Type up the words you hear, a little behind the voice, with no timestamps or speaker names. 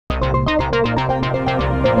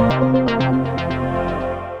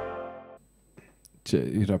Čia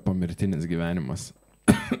yra pomirtinis gyvenimas.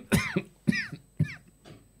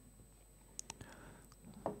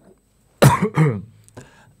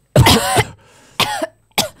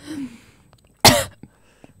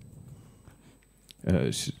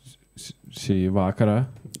 Šį vakarą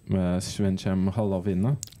mes švenčiam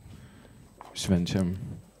Helovyno.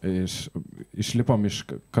 Išlipom iš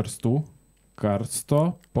karsto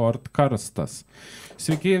Podkarstas.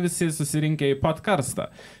 Sveiki visi susirinkę į Podkarstą.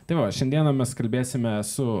 Tai va, šiandieną mes kalbėsime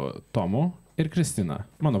su Tomu ir Kristina.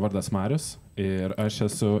 Mano vardas Marius ir aš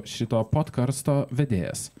esu šito Podkarsto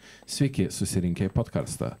vedėjas. Sveiki susirinkę į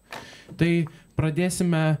Podkarstą. Tai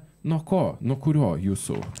pradėsime nuo ko? Nuo kurio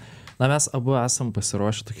jūsų? Na, mes abu esam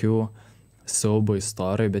pasiruošę tokių siaubo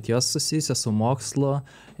istorijų, bet jos susijusios su mokslu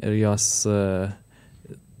ir jos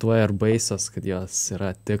tuo ir baisios, kad jos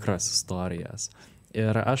yra tikras istorijas.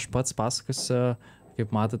 Ir aš pats pasakosiu, kaip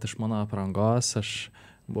matot iš mano aprangos, aš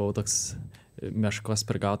buvau toks meškos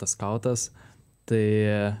prigautas skautas, tai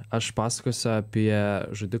aš pasakosiu apie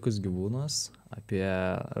žudikus gyvūnus, apie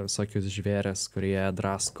visokius žvėrės, kurie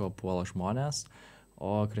drasko puola žmonės,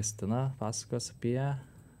 o Kristina pasakos apie...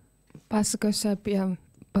 Pasakosiu apie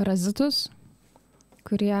parazitus,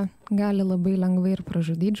 kurie gali labai lengvai ir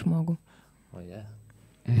pražudyti žmogų. O je.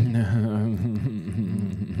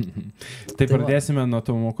 Tai pradėsime nuo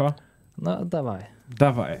Tomuko? Na, davai.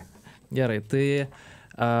 Davai. Gerai, tai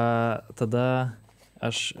tada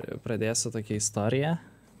aš pradėsiu tokią istoriją.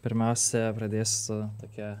 Pirmiausia, pradėsiu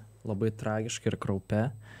tokią labai tragišką ir kraupę,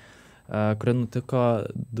 kuri nutiko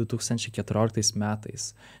 2014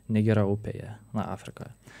 metais Nigerio upėje,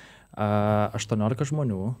 Afrikoje. 18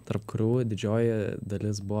 žmonių, tarp kurių didžioji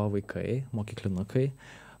dalis buvo vaikai, mokyklinukai,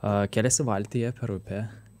 keliasi valtyje per upę,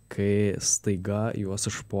 kai staiga juos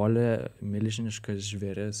užpuolė milžiniškas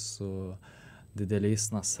žvėris su dideliais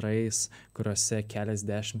nasrais, kuriuose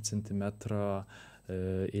keliasdešimt centimetrų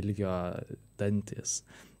ilgio dantys.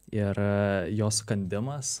 Ir jo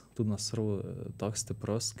sukandimas, tų nasrų toks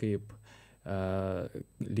stiprus, kaip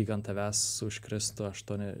lyg ant tavęs užkristų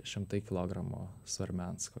 800 kg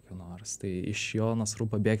svarmens kokio nors. Tai iš jo nasrų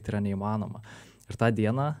pabėgti yra neįmanoma. Ir tą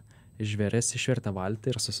dieną žvėris išvertė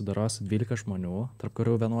valtį ir susidorojo su 12 žmonių, tarp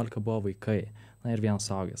kurių 11 buvo vaikai, na ir vienas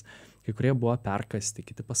suaugęs. Kai kurie buvo perkasti,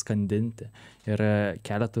 kiti paskandinti. Ir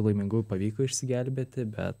keletui laimingųjų pavyko išsigelbėti,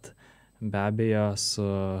 bet be abejo su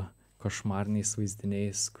košmariniais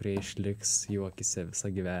vaizdiniais, kurie išliks jų akise visą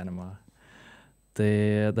gyvenimą. Tai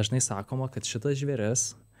dažnai sakoma, kad šitas žvėris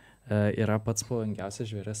yra pats pavojingiausias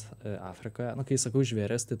žvėris Afrikoje. Nu, kai sakau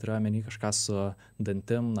žvėris, tai turiu omeny kažką su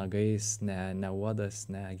dantim, nagais, ne uodas,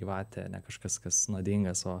 ne gyvatė, ne kažkas, kas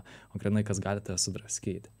nuodingas, o grynai, kas gali tave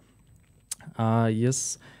sudraskyti.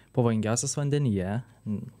 Jis pavojingiausias vandenyje,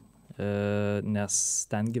 nes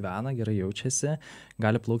ten gyvena, gerai jaučiasi,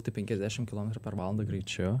 gali plaukti 50 km/h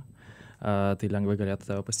greičiu. Tai lengvai galėtų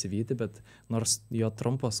tave pasivyti, bet nors jo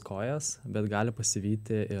trumpos kojas, bet gali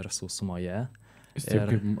pasivyti ir sausumoje. Jis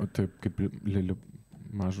taip kaip lili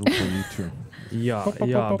mažų kojyčių. Jo,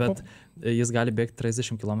 bet jis gali bėgti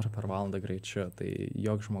 30 km/h greičiu, tai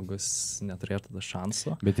joks žmogus neturėtų tada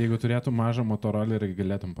šansų. Bet jeigu turėtų mažą motorolerį,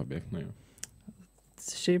 galėtum pabėgti nuo jų?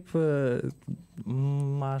 Šiaip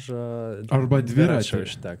mažą... Arba dviračių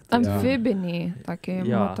užtektų. Amfibiniai tokie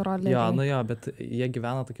motoroleriai. Jo, bet jie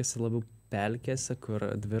gyvena tokiuose labiau pelkėse, kur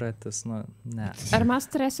dviratis, ne. Ar mes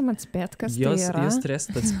turėsim atspėti, kas tai yra? Jūs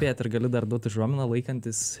turėsit atspėti ir galiu dar duoti užuominą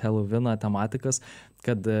laikantis Helovyno tematikas,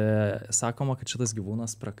 kad sakoma, kad šitas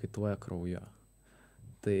gyvūnas prakaituoja krauju.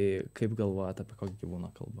 Tai kaip galvojate, apie kokį gyvūną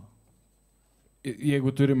kalbą? Jeigu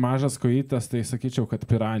turi mažas kojytes, tai sakyčiau, kad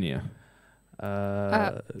piranija.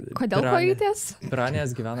 Kodėl kojytės?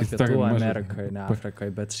 Piranijas gyvena Pietų Amerikoje, ne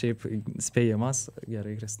Afrikoje, bet šiaip spėjimas,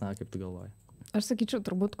 gerai, Kristina, kaip tu galvoji? Aš sakyčiau,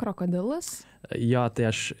 turbūt krokodilas. Jo,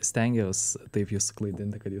 tai aš stengiausi taip jūs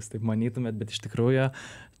klaidinti, kad jūs taip manytumėt, bet iš tikrųjų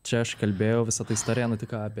čia aš kalbėjau, visą tą istoriją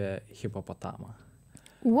nutiko apie hipopotamą.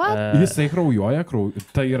 What? Jisai kraujuoja,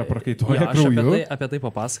 tai yra prakaituoja krauju. Aš apie tai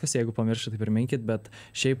papasakosiu, jeigu pamiršite, tai priminkit, bet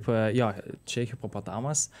šiaip, čia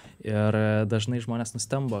hipopotamas ir dažnai žmonės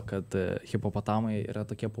nustemba, kad hipopotamai yra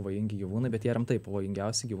tokie pavojingi gyvūnai, bet jie rimtai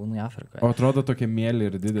pavojingiausi gyvūnai Afrikoje. O atrodo tokie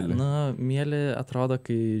mėly ir dideli. Mėly atrodo,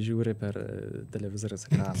 kai žiūri per televizoriaus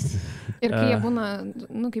ekraną. Ir kai jie būna,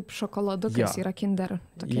 kaip šokoladukas yra kinder.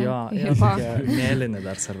 Tokie mėlyni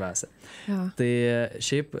dar svarbiausia. Tai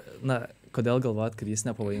šiaip, kodėl galvojat, kad jis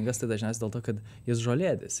nepavojingas, tai dažniausiai dėl to, kad jis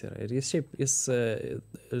žolėdis yra. Ir jis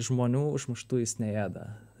žmonių užmuštų jis neėda.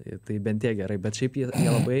 tai bent tiek gerai, bet šiaip jie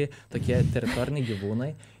labai tokie teritoriniai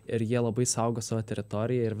gyvūnai ir jie labai saugo savo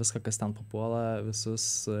teritoriją ir viską, kas ten papuola,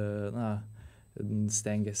 visus,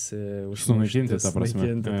 stengiasi sunaikinti, ta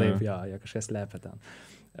prasme. Taip, jie kažkas lepia ten.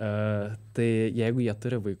 Tai jeigu jie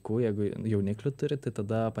turi vaikų, jeigu jauniklių turi, tai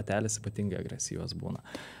tada patelės ypatingai agresyvios būna.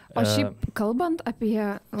 O šiaip kalbant apie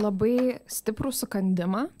labai stiprų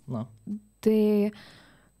sukandimą, tai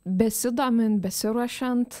besidomint,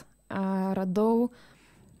 besiruošiant, radau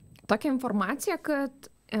tokią informaciją, kad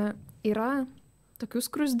yra tokių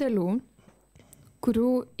skruzdėlių,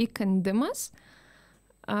 kurių įkandimas,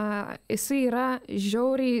 jisai yra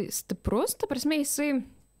žiauriai stiprus, ta prasme jisai,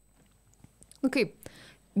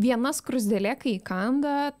 viena skruzdėlė, kai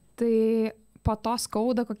įkanda, tai po to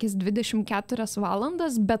skauda kokias 24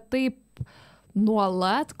 valandas, bet taip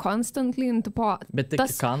nuolat, constantly, tipo... Bet tik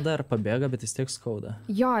įkanda ar pabėga, bet vis tiek skauda.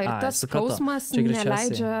 Jo, ir tas skausmas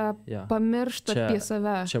neleidžia pamiršti apie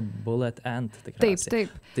save. Čia bullet end, tikriausiai. Taip.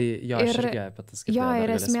 Tai jo, aš irgi apie tas kaip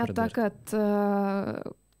ir esmė ta, kad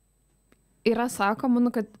yra sakoma,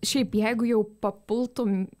 kad šiaip jeigu jau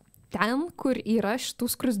papultum ten, kur yra šitų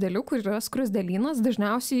skruzdėlių, kur yra skruzdėlynas,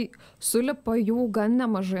 dažniausiai sulipa jų gan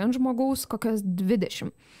nemažai ant žmogaus, kokias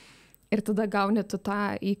 20. Ir tada gauni tu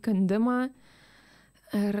tą įkandimą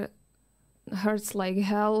ir hurts like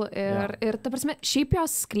hell. Ir ta prasme, šiaip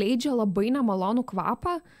jos skleidžia labai nemalonų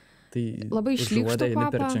kvapą. Tai labai išlykštų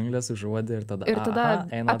kvapą. Per džiunglės užuodė ir tada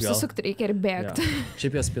apsisukti reikia ir bėgti.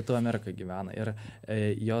 Šiaip jos Pietų Amerikoje gyvena ir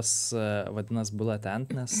jos vadinas bullet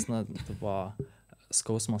end, nes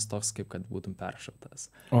skausmas toks, kaip kad būtum peršautas.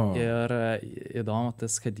 Ir įdomu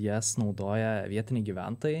tas, kad jas naudoja vietiniai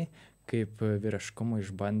gyventojai kaip vyriškumo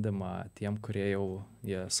išbandymą tiem, kurie jau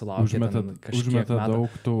sulaukė kažkiek metų.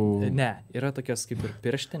 Daug tų... Ne, yra tokios kaip ir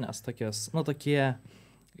pirštinės, tokios, tokie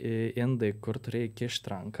indai, kur turėjai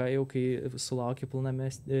kišti ranką jau, kai sulaukė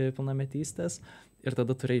pilnametystės. Ir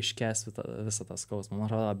tada turėjai iškęsti visą tą skausmą, man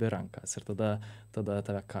atrodo, abi rankas. Ir tada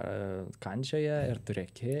tave kandžioja ir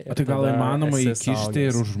turėki. Tai gal įmanoma įkišti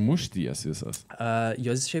ir užmušti jas visas?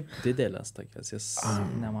 Jos šiaip didelės tokios, jis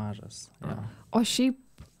nemažas. O šiaip,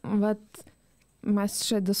 mes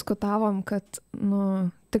čia diskutavom, kad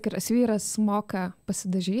tikras vyras moka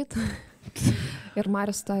pasidažyti. Ir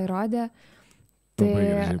Marius tą įrodė. Labai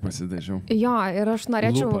gražiai pasidažiau. Jo, ir aš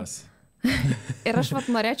norėčiau... Lūpas. Ir aš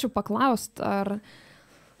norėčiau paklausti,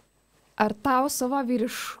 ar tau savo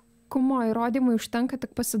vyriškumo įrodymui užtenka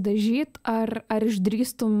tik pasidažyti, ar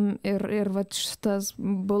išdrįstum ir šitas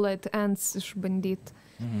bullet ends išbandyti?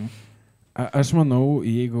 Aš manau,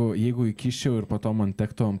 jeigu įkiščiau ir po to man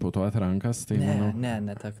tektų amputuoti rankas, tai manau...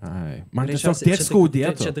 Netektų. Man tiesiog tiek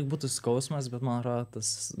skaudėtų. Čia tik būtų skausmas, bet man atrodo,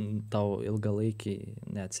 tas tau ilgalaikiai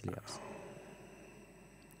neatsilieps.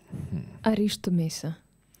 Ar ištumėsi?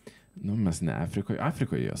 Mes ne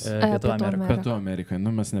Afrikoje jos. Pietų Amerikoje.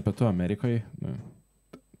 Mes ne Pietų Amerikoje.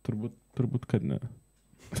 Turbūt, kad ne.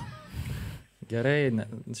 Gerai,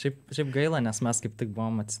 šiaip gaila, nes mes kaip tik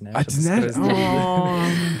buvom atsinešę.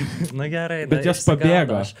 Gerai. Bet jos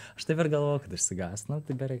pabėgo. Aš taip ir galvoju, kad išsigas.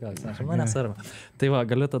 Tai berai gal atsinešę. Nesvarbu. Tai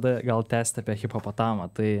galiu tada gal tęsti apie hipopotamą.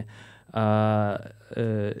 Tai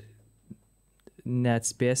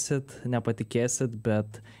neatspėsit, nepatikėsit,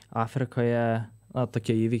 bet Afrikoje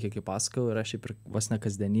tokie įvykiai, kaip pasakau, yra šiaip ir vos ne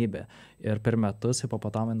kasdienybė. Ir per metus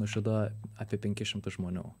hipopotamai nužudo apie 500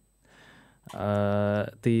 žmonių.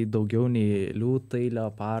 Tai daugiau nei liūtai,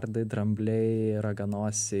 leopardai, drambliai,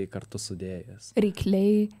 raganosiai kartu sudėjus.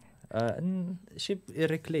 Rykliai. Šiaip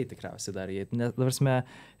ir rykliai tikriausiai dar.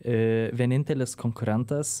 Vienintelis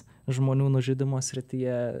konkurentas žmonių nužudymo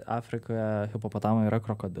srityje Afrikoje hipopotamai yra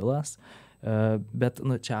krokodilas. Bet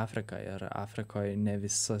čia Afrika ir Afrikoje ne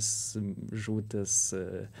visas žūtis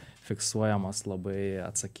fiksuojamos labai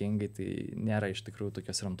atsakingai, tai nėra iš tikrųjų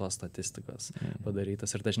tokios rimtos statistikos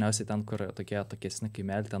padarytas. Ir dažniausiai ten, kur tokesni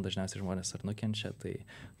kaimeliai, ten dažniausiai žmonės ir nukenčia,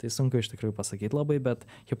 tai sunku iš tikrųjų pasakyti labai, bet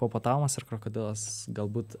hipopotamas ir krokodilas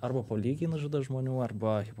galbūt arba po lygiai nužudo žmonių,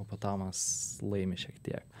 arba hipopotamas laimi šiek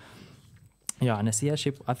tiek. Jo, nes jie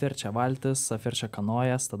šiaip apverčia valtis, apverčia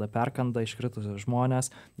kanojas, tada perkanda iškritusius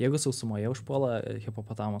žmonės. Jeigu sausumoje užpuola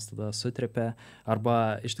hipopotamas, tada sutrepia,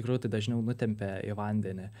 arba iš tikrųjų tai dažniau nutempia į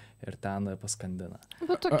vandenį ir ten paskandina.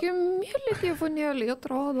 Bet tokie mėly gyvūnėliai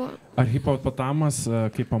atrodo. Ar hipopotamas,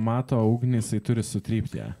 kai pamato ugnį, jisai turi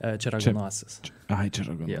sutrypti ją? Čia raganosis. Čia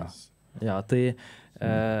raganosis. Jo, tai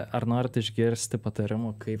ar norit išgirsti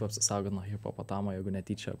patarimų, kaip apsisaugoti nuo hipopotamo, jeigu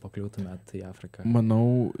netyčia pakliūtumėt į Afriką?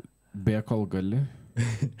 Manau, bėk kol gali.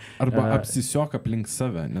 Arba apsisiok aplink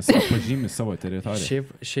save, nes pažymi savo teritoriją.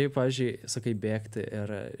 Šiaip, pavyzdžiui, sakai bėgti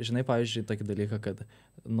ir žinai, pavyzdžiui, tokį dalyką, kad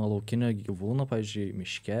nuo laukinio gyvūno, pavyzdžiui,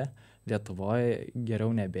 miške, Lietuvoje geriau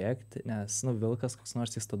nebėgti, nes, vilkas koks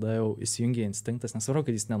nors jis tada jau įsijungia instinktas, nesvarbu,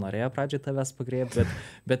 kad jis nenorėjo pradžiai tavęs pagrėbti,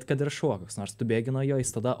 bet kad ir šuo koks nors, tu bėgi nuo jo,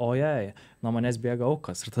 jis tada, ojei, nuo manęs bėga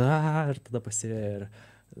aukas ir tada pasivėja ir,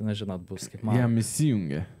 žinot, bus kaip man. Jam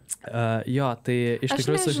įsijungia. Jo, tai iš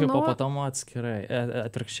tikrųjų su hipopotamo atskirai,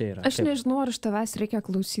 atvirkščiai yra. Aš nežinau, ar iš tavęs reikia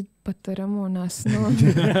klausyti patarimų, nes,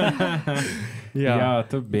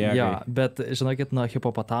 tu bėgai. Jo, bet žinokit, nuo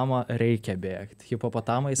hipopotamo reikia bėgti.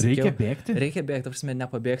 Hipopotamai, sakiau... Reikia bėgti? Reikia bėgti, ta prasme,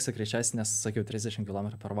 nepabėgsi greičiausiai, nes, sakiau, 30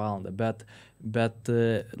 km/h, bet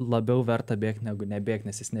labiau verta bėgti negu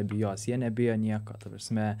nebėgti, nes jis nebijos. Jie nebijo nieko, ta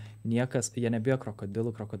prasme, jie nebijo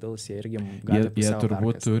krokodilus, jie irgi gali pusiau Jie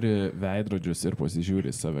turbūt perkąsti. turi veidrodžius ir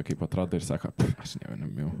pasižiūri save, kaip atrodo ir sako, aš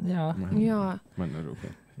nebijau. Man nerūpi.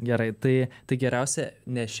 Gerai, tai geriausia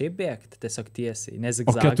ne šiaip bėgti, tiesiog tiesiai, ne O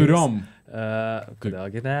zigzagais. 4?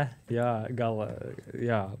 Kodėlgi ne?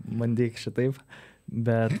 Bandyk šitaip.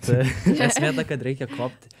 Bet esmė ta, kad reikia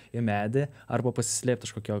kopti į medį arba pasislėpti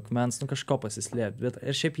iš kokio akmens, kažko pasislėpti. Bet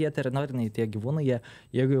ir šiaip jie teritoriniai tie gyvūnai,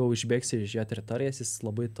 jeigu jau išbėgsi iš jo teritorijas, jis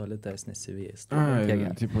labai toli tavęs nesivys.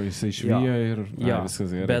 Tipo, jisai išvijo ir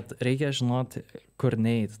viskas gerai. Bet reikia žinoti, kur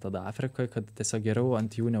neiti tada Afrikoje, kad tiesiog geriau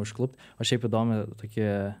ant jų neužklupti. O šiaip įdomi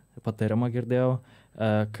tokį patarimą girdėjau,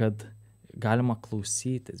 kad galima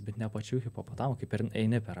klausytis, bet ne pačių hipopotamų, kaip ir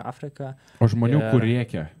eini per Afriką. O žmonių, kur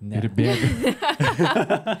rėkia ir bėga.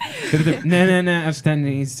 Ir taip, ne, aš ten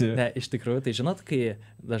neįsiu. Ne, iš tikrųjų, tai žinot, kai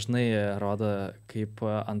dažnai rodo, kaip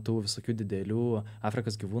ant tų visokių didelių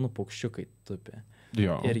Afrikos gyvūnų paukščiukai tupi.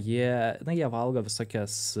 Jo. Ir jie valgo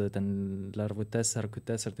visokias ten lervutes,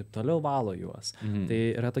 erkutes ir taip toliau valo juos. Tai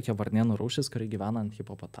yra tokia varnėnų rūšis, kuri gyvena ant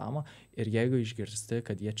hipopotamo ir jeigu išgirsti,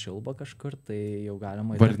 kad jie čiulba kažkur, tai jau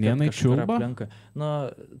galima... Varnėnai čiulba?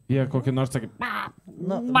 Jie kokį nors sakė...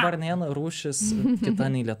 Varnėnų rūšis kita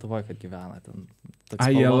nei Lietuvoje, kad gyvena ten.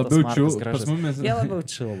 Jie labiau čiulba. Jie labiau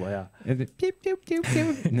čiulba, jo.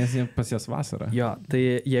 Nes jie pas jas vasarą. Jo, tai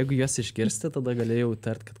jeigu juos išgirsti, tada galėjau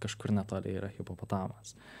tart, kad kažkur netoli yra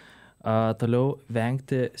hipopotamas. Toliau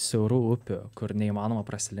vengti siaurų upių, kur neįmanoma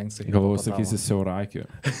prasilenkti su hipopotamu. Galvau, sakysi siaurakių.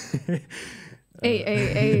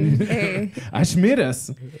 Ei. Aš miręs.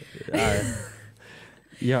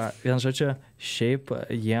 Jo, vien žodžiu, šiaip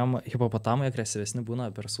jiem hipopotamai agresyvesni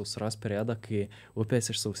būna per sausros periodą, kai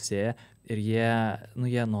upės išsausėja ir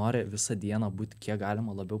jie nori visą dieną būti kiek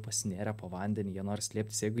galima labiau pasinėrę po vandenį, jie nori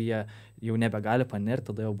slėptis, jeigu jie jau nebegali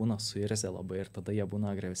panirti, tada jau būna suirzę labai ir tada jie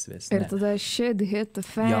būna agresyvesni. Ir tada shit hit the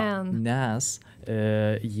fan. Jo, nes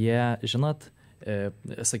jie, žinot,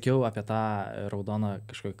 sakiau apie tą raudoną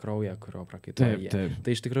kažkokį kraują, kurio prakaituoja jie. Taip.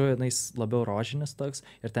 Tai iš tikrųjų jis labiau rožinis toks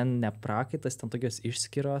ir ten ne prakaitas, ten tokios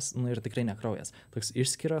išskyros, ir tikrai ne kraujas. Toks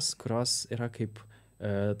išskyros, kurios yra kaip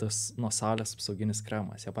tas nuo saulės apsauginis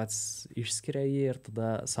kremas. Jie pats išskiria jį ir tada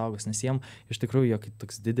saugos, nes jiem iš tikrųjų kai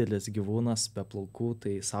toks didelis gyvūnas be plaukų,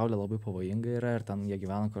 tai saulė labai pavojinga yra ir ten jie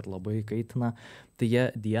gyvena, kur labai kaitina. Tai jie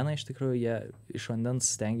dieną iš tikrųjų jie iš vandens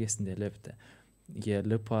stengiasi nelipti. Jie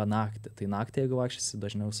lipa naktį. Tai naktį, jeigu vaikščiasi,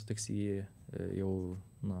 dažniau sutiks jį jau,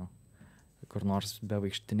 kur nors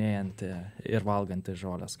bevaikštinėjantį ir valgantį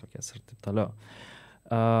žolės kokias ir taip toliau.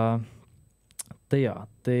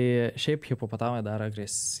 Tai šiaip hipopotamai dar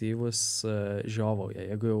agresyvus žiovauja.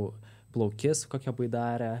 Jeigu jau plaukis kokią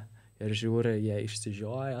baidarę ir žiūri, jie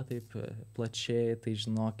išsižioja taip plačiai, tai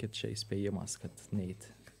žinokit, čia įspėjimas, kad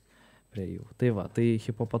neiti prie jų. Tai va, tai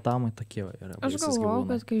hipopotamai tokie yra. Aš galvoju,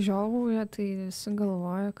 kad kai žiovauja, tai visi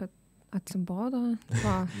galvoja, kad atsibodo,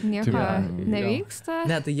 nieko nevyksta.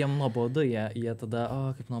 Ne, tai jiem nuobodu, jie tada,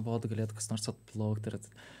 kaip nuobodu galėtų kas nors atplaukti ir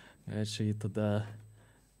čia jį tada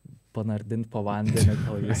panardinti po vandenį,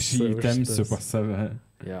 kol jis aš jį tempsiu pas save.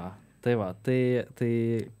 Ja, tai va, tai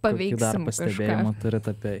kokį dar pastebėjimą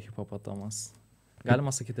turit apie hipopotamus.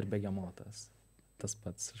 Galima sakyti ir begemotas, tas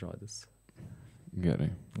pats žodis.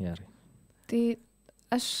 Gerai. Tai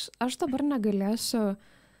aš dabar negalėsiu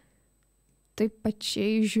taip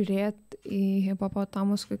pačiai žiūrėti į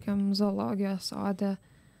hipopotamus kokiam zoologijos sode.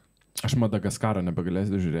 Aš Madagaskarą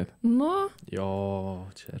nebegalėsiu žiūrėti. Jo,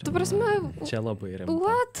 čia tu prasme, čia labai rimta.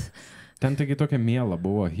 What? Ten taigi tokia miela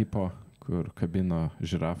buvo hipo, kur kabino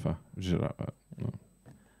žirafą.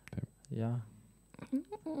 Taip. Ja.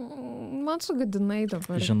 Man sugadinai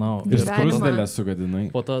dabar. Žinau. Ir skrusdelę sugadinai.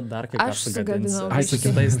 Po to dar kai ką sugadinsi.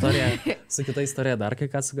 Su kita istorija dar kai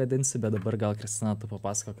ką sugadinsi, bet dabar gal Kristina, tu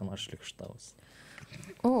papasako, ką nors šlikštaus.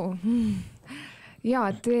 Jo,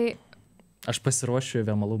 tai... Aš pasiruošiu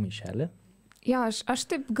vėmalų maišelį. Jo, aš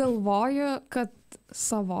taip galvoju, kad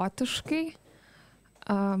savotiškai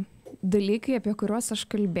dalykai, apie kuriuos aš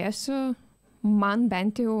kalbėsiu, man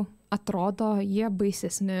bent jau atrodo, jie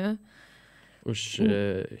baisesni Už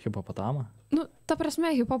hipopotamą? Nu, ta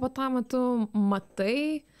prasme, hipopotamą tu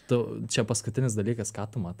matai. Čia paskutinis dalykas, ką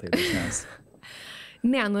tu matai dažniausiai.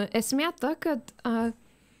 Ne, nu, esmė ta, kad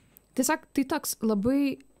tiesiog tai toks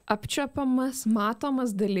labai apčiuopiamas,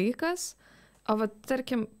 matomas dalykas, o va,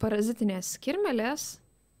 tarkim, parazitinės kirmelės,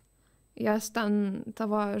 jas ten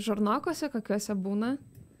tavo žarnokose kokiuose būna,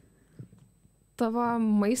 tavo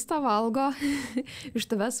maistą valgo, iš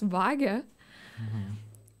tavęs vagia.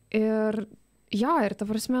 Ir jo, ir ta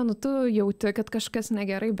prasme, nu, tu jauti, kad kažkas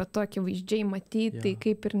negerai, bet tu akivaizdžiai matyti, tai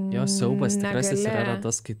kaip ir negali. Jo, siaubas tikrasis yra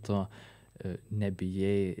tas, kai tu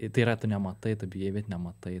nebijai, tai yra tu nematai, tu bijai, bet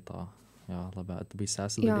nematai to. Jo, labiau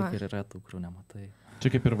baisiausi dalykai ir yra tų, kurių nematai. Čia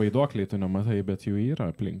kaip ir vaiduokliai tu nematai, bet jų yra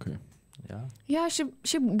aplinkai. Ja,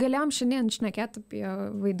 šiaip galėjom šiandien šnekėti apie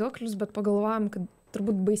vaiduoklius, bet pagalvojom, kad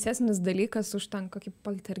turbūt baisesnis dalykas už ten kokį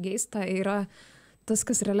poltergeistą yra tas,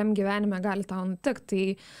 kas realiam gyvenime gali tau nutikti.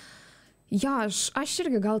 Tai ja, aš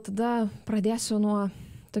irgi gal tada pradėsiu nuo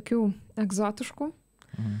tokių egzotiškų.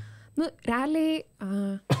 Nu, realiai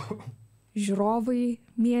žiūrovai,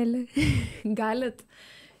 mėly, galit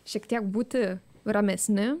šiek tiek būti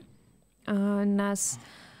ramesni, nes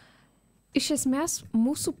iš esmės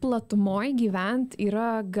mūsų platumoj gyvent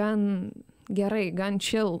yra gan gerai, gan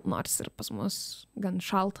chill, nors ir pas mus gan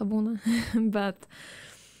šalta būna, bet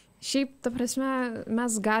šiaip, ta prasme,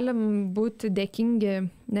 mes galim būti dėkingi,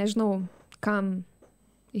 nežinau, kam,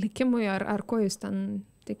 likimui ar ko jūs ten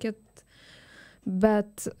tikit.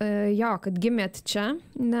 Bet jo, kad gimėt čia,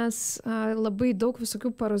 nes labai daug visokių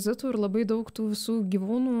parazitų ir labai daug tų visų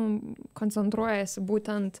gyvūnų koncentruojasi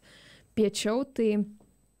būtent piečiau, tai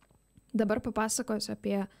dabar papasakosiu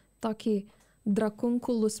apie tokį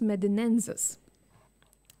Dracunculus medinensis.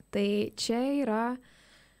 Tai čia yra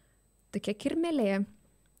tokia kirmelė,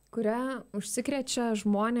 kurią užsikrečia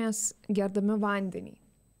žmonės gerdami vandenį.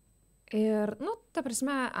 Ir, nu, ta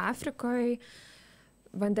prasme, Afrikoje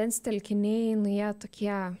vandens telkiniai, nu, jie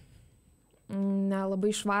tokie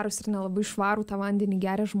nelabai švarūs ir nelabai švarų tą vandenį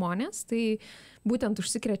geria žmonės. Tai būtent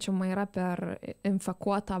užsikrečiama yra per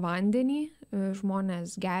infekuotą vandenį.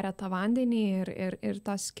 Žmonės geria tą vandenį ir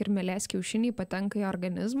tos kirmelės kiaušiniai patenka į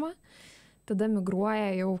organizmą. Tada migruoja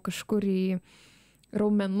jau kažkur į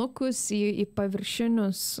raumenukus, į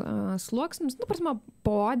paviršinius sluoksnius, nu, prasme,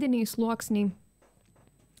 poodiniai sluoksniai.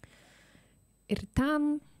 Ir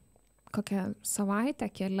ten kokią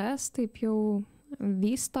savaitę, kelias, taip jau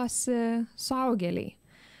vystosi suaugėliai.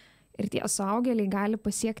 Ir tie suaugėliai gali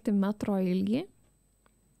pasiekti metro ilgį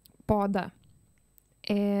po oda.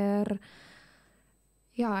 Ir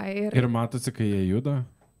matosi, kai jie juda?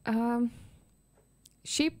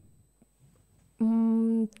 Šiaip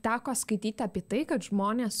teko skaityti apie tai, kad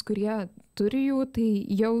žmonės, kurie turi jų, tai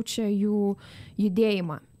jaučia jų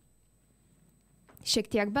judėjimą.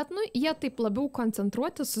 Šiek tiek, bet, nu, jie taip labiau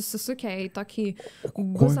koncentruoti, susisukę į tokį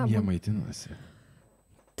guzą. Kuo jie maitinasi?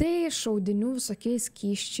 Tai iš audinių visokiais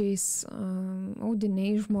skysčiais,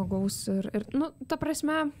 audiniai žmogaus ir, nu, ta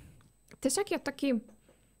prasme, tiesiog jie tokį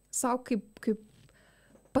savo kaip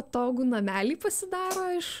patogų namelį pasidaro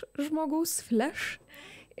iš žmogaus flesh.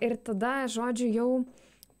 Ir tada, žodžiu, jau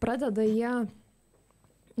pradeda jie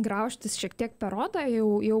graužtis šiek tiek per odą,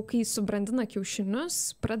 jau kai subrandina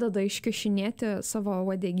kiaušinius, pradeda iškiaušinėti savo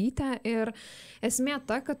uodegytę. Ir esmė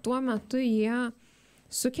ta, kad tuo metu jie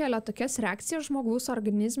sukelia tokias reakcijas žmogaus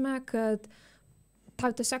organizme, kad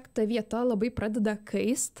tau tiesiog ta vieta labai pradeda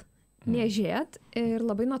kaist, niežėt ir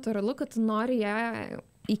labai natūralu, kad tu nori ją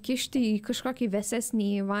įkišti į kažkokį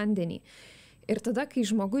vėsesnį vandenį. Ir tada, kai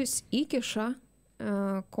žmogus įkiša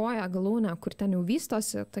koją galūnę, kur ten jau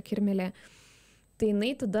vystosi ta kirmelė, tai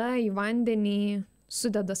jinai tada į vandenį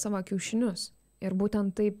sudeda savo kiaušinius. Ir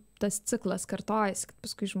būtent taip tas ciklas kartojasi, kad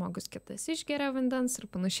paskui žmogus kitas išgeria vandens ir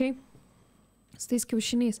panašiai su tais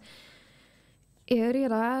kiaušiniais. Ir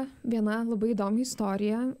yra viena labai įdomi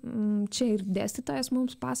istorija. Čia ir dėstytojas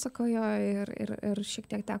mums pasakojo ir šiek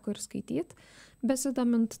tiek teko ir skaityti.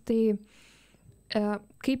 Besidomint, tai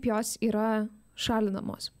kaip jos yra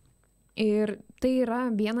šalinamos. Ir tai yra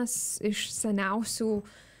vienas iš seniausių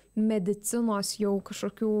medicinos jau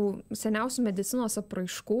kažkokių seniausių medicinos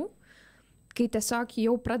apraiškų, kai tiesiog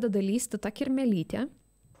jau pradeda lysti ta kirmelytė,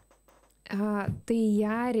 tai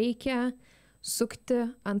ją reikia sukti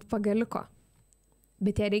ant pagaliuko.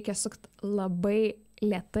 Bet ją reikia sukti labai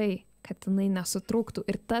lėtai, kad jinai nesutrūktų.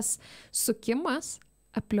 Ir tas sukimas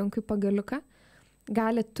aplinkui pagaliuką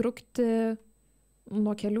gali trukti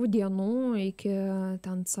nuo kelių dienų iki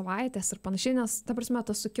ten savaitės ir panašiai, nes, ta prasme,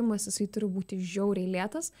 tas sukimas jisai turi būti žiauriai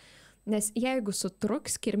lėtas, nes jeigu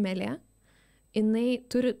sutruks kirmelė, jinai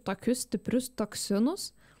turi tokius stiprius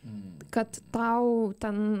toksinus, kad tau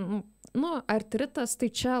ten artritas, tai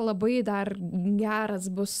čia labai dar geras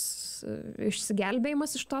bus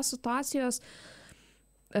išsigelbėjimas iš tos situacijos.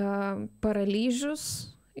 Paralyžius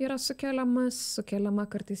yra sukeliama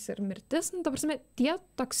kartais ir mirtis. Ta prasme, tie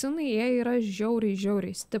toksinai, jie yra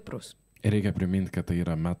žiauriai stiprus. Ir reikia priminti, kad tai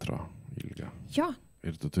yra metro ilgio. Jo.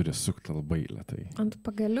 Ir tu turi sukti labai lėtai. Ant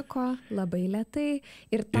pagaliuko labai lėtai.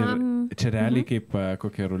 Ir tam... Ir čia realiai kaip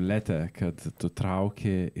kokia ruletė, kad tu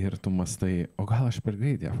trauki ir tu mastai, o gal aš per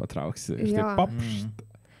greit ją patrauksiu. Ir tai papšt.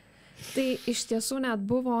 Tai iš tiesų net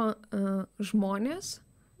buvo žmonės,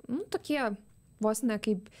 tokie vos ne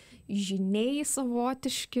kaip žiniai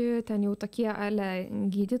savotiški, ten jau tokie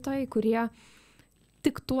gydytojai, kurie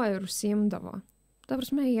tik tuo ir užsiimdavo. Ta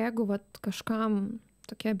prasme, jeigu kažkam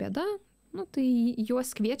tokia bėda, tai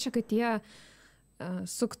juos kviečia, kad jie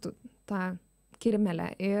suktų tą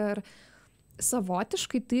kirmelę. Ir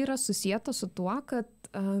savotiškai tai yra susijęta su tuo, kad,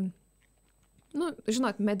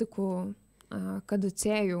 žinot, medikų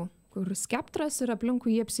kaducėjų, kur skeptras ir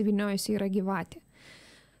aplinkui jį apsivyniojusi yra gyvatė.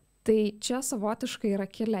 Tai čia savotiškai yra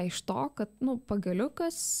kilę iš to, kad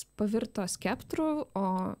pagaliukas pavirto skeptru,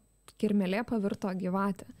 o kirmelė pavirto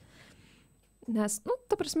gyvatė. Nes,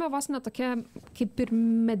 ta prasme, vos ne tokia, kaip ir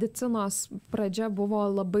medicinos pradžia buvo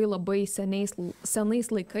labai senais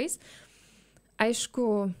laikais. Aišku,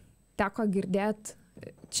 teko girdėti,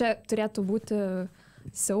 čia turėtų būti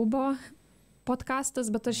siaubo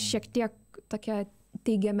podkastas, bet aš šiek tiek tokia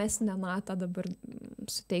teigiamesnė natą dabar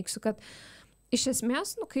suteiksiu, kad iš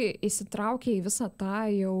esmės, kai įsitraukia į visą tą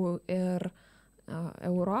jau ir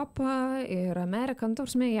Europą, ir Ameriką, ta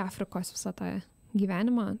prasme, į Afrikos visą tą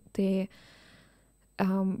gyvenimą, tai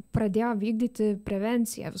pradėjo vykdyti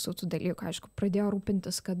prevenciją visų tų dalykų. Aišku, pradėjo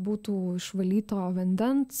rūpintis, kad būtų išvalyto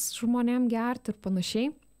vandens žmonėm gerti ir panašiai.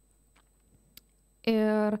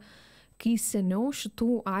 Ir kai seniau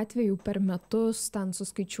šitų atvejų per metus ten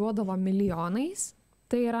suskaičiuodavo milijonais,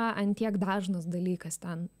 tai yra antiek dažnas dalykas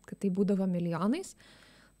ten, kad tai būdavo milijonais,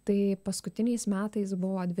 tai paskutiniais metais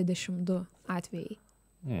buvo 22 atvejai.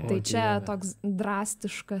 Tai čia toks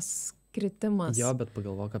drastiškas kritimas. Jo, bet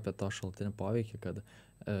pagalvok apie to šaltinį poveikį, kad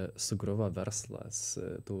sugriuvo verslas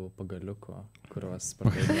tų pagaliukų, kuriuos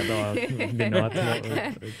pradėdavo vynioti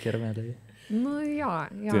kirmeliai. Jo.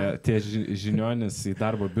 Tie žinionis į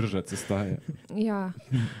darbo biržą atsistoja. Jo.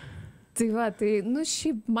 Tai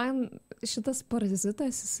šiaip man šitas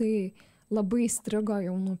parazitas, jisai labai įstrigo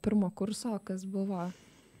jau nuo pirmo kurso, kas buvo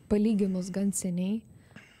palyginus gan seniai.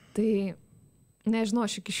 Tai nežinau,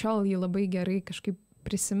 aš iki šiol jį labai gerai kažkaip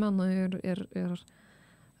prisimenu ir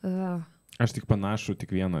Aš tik panašu, tik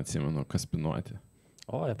vieną atsimenu, kaspinuoti.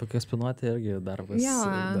 O, apie kaspinuoti irgi darbas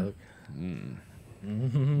daug.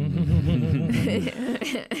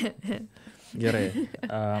 Gerai.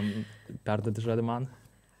 Perduoti žodį man?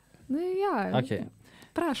 Okay.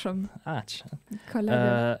 Prašom. Ačiū.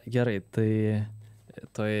 Kolega. Gerai, tai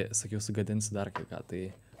sakiau, sugadinsiu dar kai ką, tai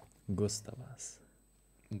Gustavas.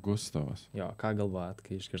 Gustavas. Jo, ką galvojat,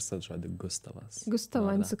 kai išgirstat žodį Gustavas?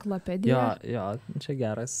 Gustavo enciklopedija. Jo, čia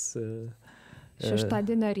geras.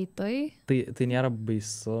 Šeštadienio rytai. Tai nėra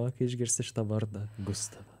baisu, kai išgirsti šitą vardą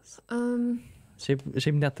Gustavas.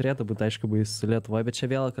 Šiaip neturėtų būti, aišku, baisu Lietuvoje, bet čia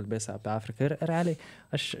vėl kalbėsiu apie Afriką. Ir realiai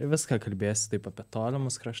aš viską kalbėsiu taip apie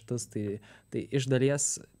tolimus kraštus. Tai iš dalies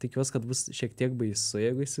tikiuosi, kad bus šiek tiek baisu,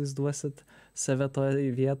 jeigu įsivaizduosit save toje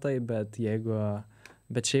vietoje,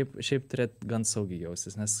 bet šiaip turėt gan saugiai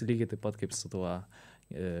jausis, nes lygiai taip pat kaip su tuo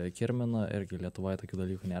kirminu, irgi Lietuvoje tokių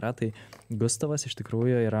dalykų nėra. Tai Gustavas iš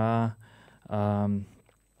tikrųjų yra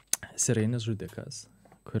serijinis žudikas,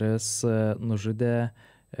 kuris nužudė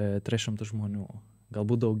 300 žmonių,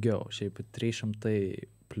 galbūt daugiau, šiaip 300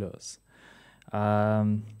 plus.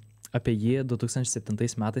 Apie jį 2007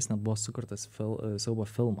 metais net buvo sukurtas siaubo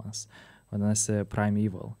filmas, vadinasi Prime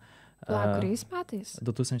Evil. Kuriais metais?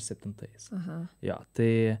 2007. Aha. Jo,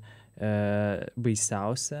 tai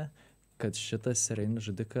baisiausia, kad šitas serijinis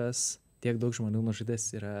žudikas tiek daug žmonių nužudęs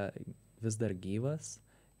yra vis dar gyvas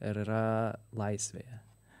ir yra laisvėje.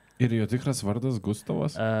 Ir jo tikras vardas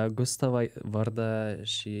Gustavas? Gustavą vardą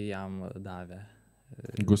šį jam davė.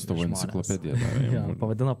 Gustavo enciklopedija davė. Jo,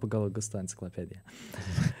 pavadino pagal Gustavo enciklopediją.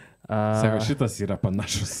 Sako, šitas yra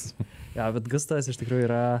panašus. Ja, bet Gustavas iš tikrųjų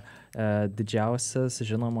yra didžiausias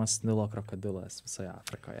žinomas Nilo krokodilas visoje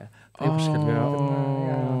Afrikoje. Taip aš kalbėjau.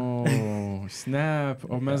 Snap,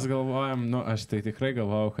 o mes galvojam, aš tai tikrai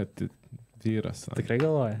galvojau, kad vyras. Tikrai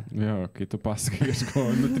galvoja? Jo, kai tu pasakai, aš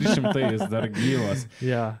galvoju, 300 jis dar gyvas.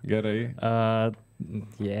 Ja. Gerai.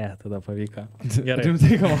 Tada pavyko. Gerai.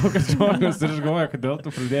 Rimtai galvoju, kad žmonės, ir aš galvoju, kodėl tu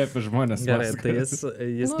pradėjai apie žmonės. Gerai, tai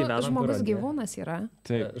jis gyvena. Žmogus gyvūnas yra.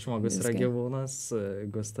 Taip. Žmogus yra gyvūnas,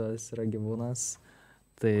 Gustavas yra gyvūnas.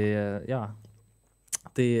 Tai jo.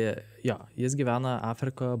 Tai jo, jis gyvena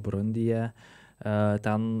Afrikoje, Burundyje.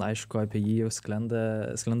 Ten, aišku, apie jį jau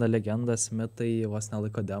sklenda legendas, mitai, vos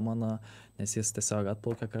nelaiko demono, nes jis tiesiog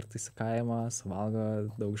atplaukia kartais į kaimą, suvalgo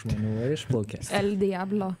daug žmonių ir išplaukia. El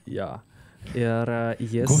Diablo. Jo. Ir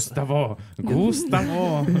jis... Gustavo! Ir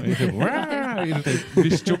taip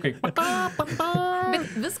viščiukai. Bet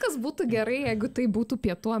viskas būtų gerai, jeigu tai būtų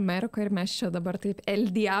Pietų Amerikoje ir mes čia dabar taip El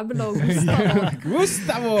Diablo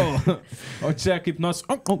Gustavo! O čia kaip nors...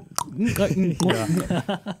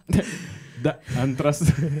 Antras.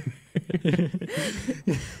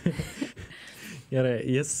 Gerai,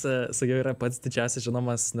 jis, sakiau, yra pats didžiausias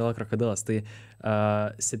žinomas Nilo krokodilas. Tai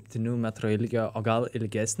 7 metrų ilgio, o gal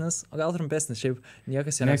ilgesnis, o gal trumpesnis. Šiaip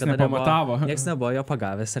niekas nebuvo jo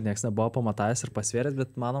pagavęs ir niekas nebuvo pamatavęs ir pasvėręs,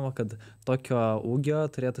 bet manoma, kad tokio ūgio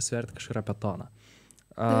turėtų sverti kažkur apie toną.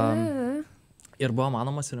 Ir buvo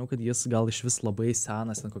manoma seniau, kad jis gal iš vis labai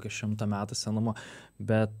senas, kokio 100 metų senumo,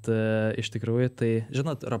 bet iš tikrųjų tai,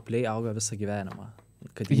 žinot, ropliai auga visą gyvenimą.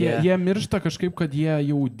 Jie miršta kažkaip, kad jie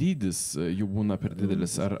jau dydis jų būna per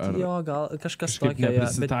didelis, ar jo, gal kažkas tokio,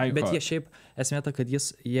 bet jie šiaip, esmė ta, kad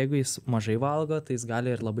jeigu jis mažai valgo, tai jis gali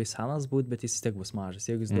ir labai senas būti, bet jis vis tiek bus mažas.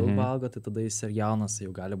 Jeigu jis daug valgo, tai tada jis ir jaunas, jau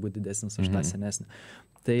gali būti didesnis už tą senesnį.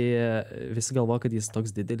 Tai visi galvo, kad jis toks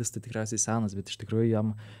didelis, tai tikriausiai senas, bet iš tikrųjų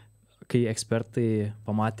jam, kai ekspertai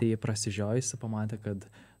pamatė jį prasižiojusi, pamatė, kad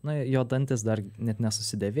jo dantis dar net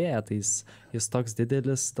nesusidėvėja, tai jis toks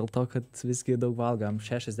didelis dėl to, kad visgi daug valgam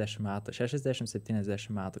 60 metų, 60-70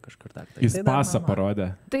 metų kažkur dar. Jis pasą parodė.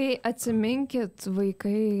 Tai atsiminkit,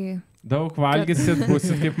 vaikai. Daug valgysit,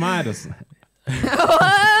 būsit kaip Marius.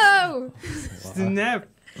 Snap!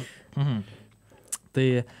 Tai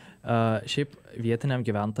šiaip vietiniam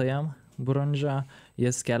gyventojam Burundžio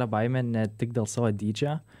jis kelia baimę ne tik dėl savo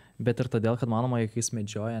dydžio, bet ir todėl, kad manoma, jog jis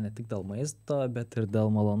medžioja ne tik dėl maisto, bet ir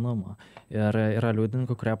dėl malonumo. Ir yra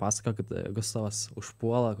liudininkų, kurie pasako, kad Gustavas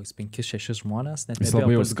užpuola kokius 5-6 žmonės. Jis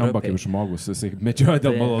labai jau skamba kaip žmogus, jis medžioja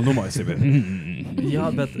dėl malonumo. Jo,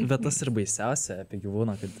 bet tas ir baisiausia apie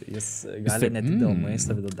gyvūną, kad jis gali ne tik dėl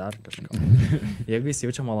maisto, bet dar kažko. Jeigu jis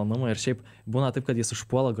jaučia malonumą ir šiaip būna taip, kad jis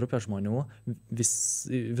užpuola grupę žmonių,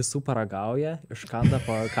 visų paragauja, iškanda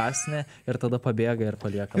po kąsnį ir tada pabėga ir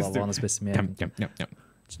palieka lavonus besimėginti.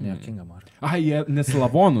 Nejuokinga, Mark. Jie nes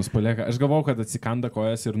lavonus palieka. Aš galvojau, kad atsikanda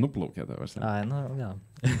kojas ir nuplaukė. Ja.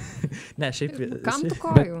 Ne, šiaip... Kam tu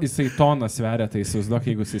kojų? Bet jisai toną sveria, tai įsivaizduok,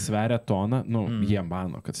 jeigu jisai sveria toną, jie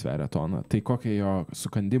mano, kad sveria toną, tai kokia jo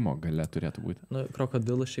sukandimo galia turėtų būti?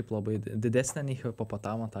 Krokodilų šiaip labai didesnė nei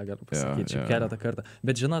hipopotamo, tą galiu pasakyti, šiaip keletą kartą.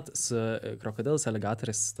 Bet žinot, su krokodilais,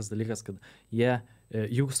 aligatoriais tas dalykas, kad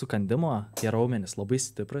jų sukandimo, tie raumenys labai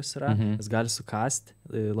stiprus yra, jis gali sukasti,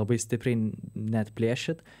 labai stipriai net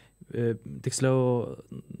plėšit. Tiksliau,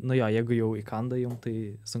 jeigu jau įkanda jum,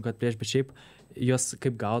 tai sunku atplėšti, bet šiaip jos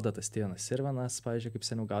kaip gaudo tas Stevenas Sirvenas, pavyzdžiui, kaip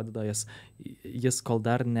seniau gaudydavo, jis kol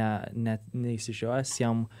dar neįsižiojęs,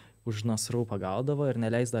 jam už nasrų pagaudavo ir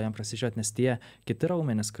neleisdavo jam prasižioti, nes tie kiti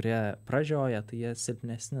raumenys, kurie pražioja, tai jie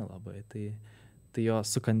silpnesni labai. Tai jo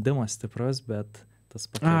sukandimas stiprus, bet tas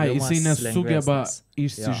pakėlimas jisai nesugeba lengvesnis.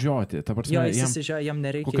 Išsižioti. Ta prasme, Jo, jis įsižioja, jam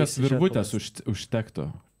nereikia kokias virvutės užtektų.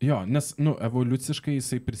 Jo, nes, evoliuciškai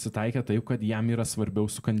jisai prisitaikė taip, kad jam yra svarbiau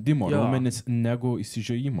sukandimo raumenis negu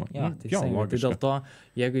įsižiojimo. Tai dėl to,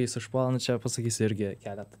 jeigu jis užpuola, čia pasakysiu irgi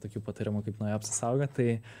keletą tokių patarimų, kaip nuo jo apsisaugoti,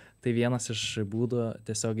 tai vienas iš būdų,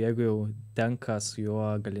 tiesiog jeigu jau tenka su juo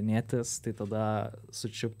galinėtis, tai tada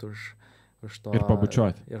sučiupti už to... Ir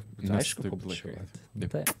pabučiuoti. Ir aišku, pabučiuoti.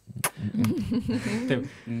 Taip.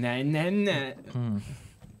 Ne.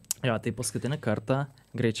 Jo, tai paskutinį kartą,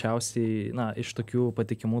 greičiausiai, iš tokių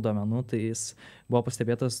patikimų duomenų, tai jis buvo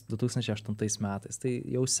pastebėtas 2008 metais. Tai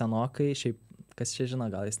jau senokai, šiaip, kas čia žino,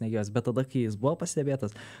 gal jis negyvas, bet tada, kai jis buvo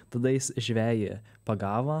pastebėtas, tada jis žvejį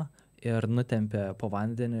pagavo ir nutempė po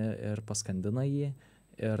vandenį ir paskandino jį.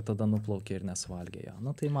 Ir tada nuplaukė ir nesuvalgė jo.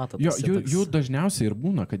 Tai matot. Jų dažniausiai ir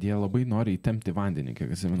būna, kad jie labai nori įtempti vandenį,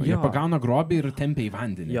 kiek atsimenu. Jie pagauna grobį ir tempia į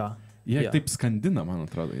vandenį. Jie taip skandina, man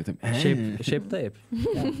atrodo. Šiaip taip.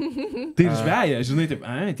 Tai ir žveja, žinai, taip,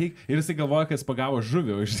 ir jisai galvoja, kad jis pagavo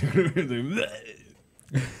žuvį, o iš tikrųjų.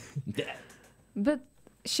 Bet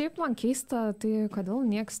šiaip man keista, tai kodėl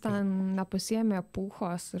nieks ten nepasiėmė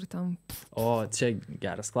pūchos ir ten... O, čia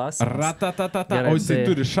geras klausimas. Ratatatata. O jisai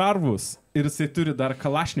turi šarvus ir jisai turi dar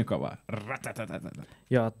Kalašnikovą. Ratatatata.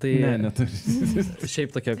 Jo, tai... Ne, neturi.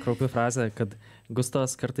 Šiaip tokia kraupi frazė, kad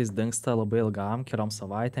Gustavas kartais dingsta labai ilgam, keliom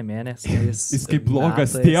savaitėm, mėnesiais. Jis kaip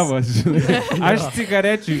blogas tėvas, žinai. Aš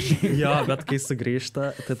cigarečių išėjau. Jo, bet kai sugrįžta,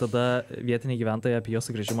 tai tada vietiniai gyventojai apie jo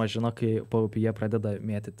sugrįžimą žino, kai paupyje pradeda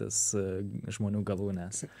mėtytis žmonių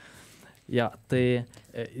galūnės. Ja, tai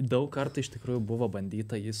daug kartų iš tikrųjų buvo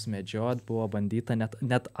bandyta jį sumedžiot, buvo bandyta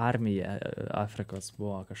net armija Afrikos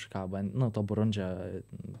buvo kažką, to Burundžio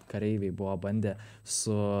kareiviai buvo bandę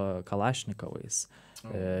su kalašnikovais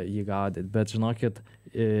jį gaudyti. Bet žinokit,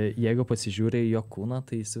 jeigu pasižiūrė į jo kūną,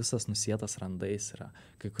 tai jis visas nusėtas randais yra.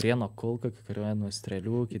 Kai kurie nuo kulkų, kai kurie nuo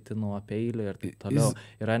strėlių, kiti nuo peilių ir taip toliau.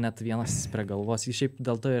 Yra net vienas prie galvos. Jis šiaip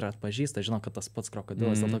dėl to ir atpažįsta, žino, kad tas pats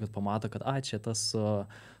krokodilas, dėl to, kad pamato, kad čia tas su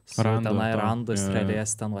tenai randu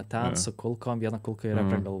strėlės, ten va ten su kulkom, viena kulka yra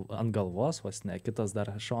ant galvos, vos ne, kitas dar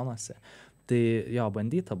šonuose. Tai jo,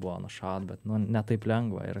 bandyta buvo nušaut, bet ne taip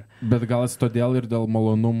lengva. Bet gal jis todėl ir dėl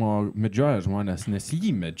malonumo medžioja žmonės, nes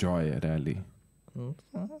jį medžioja realiai.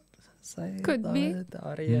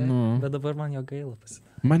 Bet dabar man jo gaila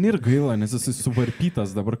pasidarė. Man ir gaila, nes jis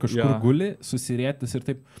suvarpytas dabar kažkur guli, susirėtis ir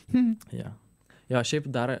taip. Jo, šiaip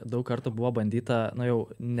dar daug kartų buvo bandyta,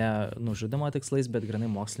 jau ne nužudimo tikslais, bet granai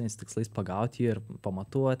moksliniais tikslais pagauti jį ir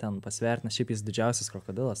pamatuoti, ten pasverti, nes šiaip jis didžiausias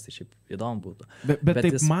krokodilas, tai šiaip įdomu būtų. Bet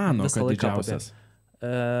taip mano, kad didžiausias.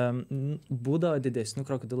 Būdavo didesnių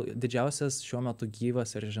krokodilų, didžiausias šiuo metu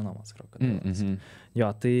gyvas ir žinomas krokodilas.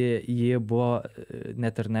 Jo, tai jį buvo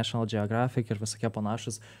net ir National Geographic ir visokie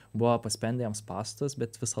panašus, buvo paspendę jiems pastus,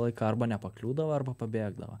 bet visą laiką arba nepakliūdavo, arba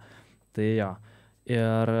pabėgdavo. Tai jo,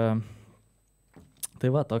 ir tai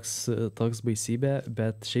va, toks baisybė,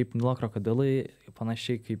 bet šiaip Nilo krokodilai,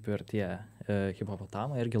 panašiai kaip ir tie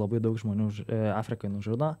hipopotamai, irgi labai daug žmonių Afrikoje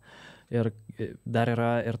nužudo. Ir dar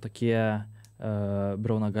yra ir tokie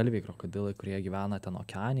braunagalviai krokodilai, kurie gyvena ten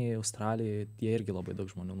Okeanijoje, Australijoje, jie irgi labai daug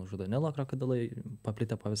žmonių nužudo. Nilo krokodilai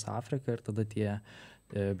paplitę po visą Afriką ir tada tie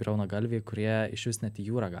braunagalviai, kurie iš vis net į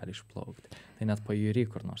jūrą gali išplaukti. Tai net pajūry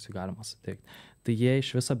kur nors jų galima sutikti. Tai jie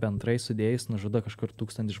iš viso bendrai sudėjus nužudo kažkur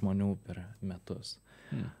 1000 žmonių per metus.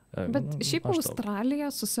 Bet šiaip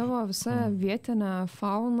Australija su savo visa vietinė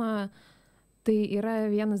fauna, tai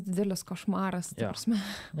yra vienas didelis košmaras. Ja,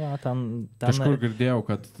 ten... Kažkur girdėjau,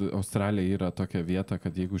 kad Australija yra tokia vieta,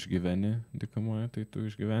 kad jeigu išgyveni dykumoje, tai tu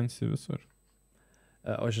išgyvensi visur.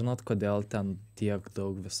 O žinot, kodėl ten tiek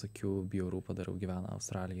daug visokių bjaurų padarų gyvena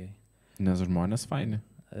Australijai? Nes žmonės faini.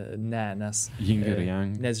 Ne, nes... Ying ir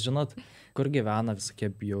yang. Nes žinot, kur gyvena visokie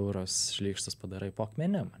bjauros šlykštus padarai po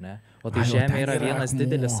akmenim, ne? O tai žemė yra vienas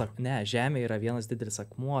didelis... Ne, žemė yra vienas didelis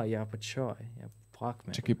akmuo, ją apačioj, po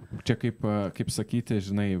akmenį. Čia kaip sakyti,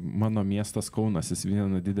 žinai, mano miestas Kaunas, jis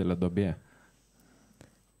viena didelė duobė.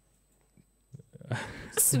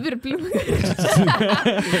 Svirplių.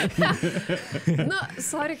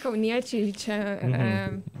 Sorry, kauniečiai, čia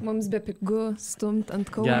mums be pigu stumt ant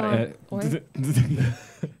Kauno.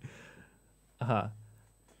 Aha,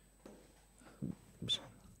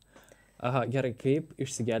 gerai, kaip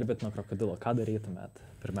išsigelbėt nuo krokodilo? Ką darytumėt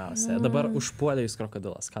pirmiausia? Dabar užpuolė jūs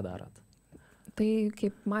krokodilas, ką darot? Tai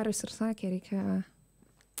kaip Marius ir sakė, reikia...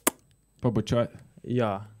 Pabučiuoti.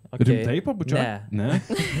 Jo. Okay. Rimtai pabučiuoti? Ne.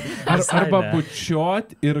 Arba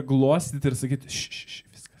bučiuoti ir glostyti ir sakyti,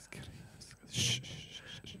 viskas gerai.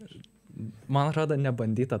 Man atrodo,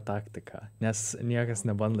 nebandyta taktika, nes niekas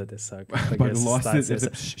nebando tiesiog.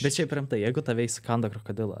 Bet šiaip rimtai, jeigu tave įsikanda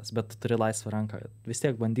krokodilas, bet tu turi laisvą ranką, vis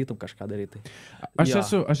tiek bandytum kažką daryti. Aš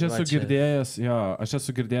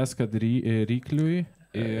esu girdėjęs, kad rykliui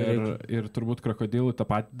ir turbūt krokodilui tą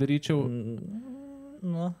patį daryčiau.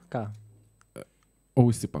 Ką?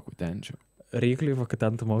 Ausį pakutenčiau. Rykliui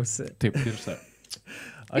pakutentum ausį? Taip, pirštą.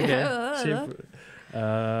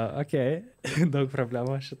 Daug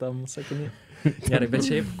problemų šitam sakinį. Gerai, bet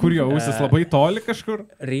šiaip... Kur jo ausis labai toli kažkur?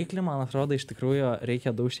 Ryklį, man atrodo, iš tikrųjų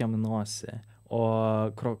reikia daužti jam nosį, o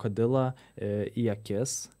krokodilą į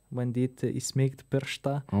akis bandyti įsmeigti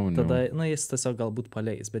pirštą, tada, jis tiesiog galbūt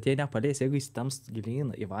paleis. Bet jei nepaleis, jeigu jis tems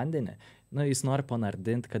gilyn į vandenį, jis nori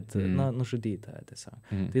panardinti, kad, nužudyti tiesiog.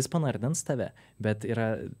 Tai jis panardins tave, bet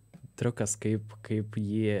yra triukas, kaip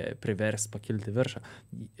jį privers pakilti viršą.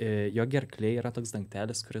 Jo gerklėje yra toks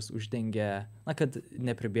dangtelis, kuris uždengia, kad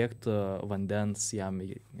nepribėgtų vandens jam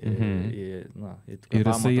į ir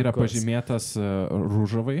jisai yra pažymėtas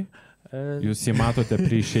rūžavai. Jūs jį matote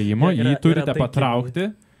prie išėjimo, jį turite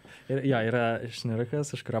patraukti. Yra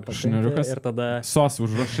šniuriukas, iš kurio patinka. Ir tada... Sos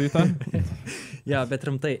užrašyta. Bet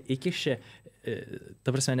rimtai, įkiši, ta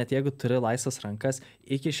prasme, net jeigu turi laisvas rankas,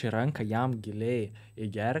 įkiši ranką jam giliai į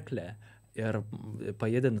gerklę ir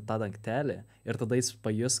pajudini tą dangtelį ir tada jis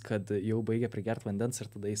pajus, kad jau baigia prigerti vandens ir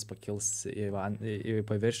tada jis pakils į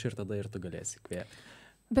paviršių ir tada ir tu galėsi įkvėpti.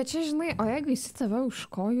 Bet čia, žinai, o jeigu jis tave už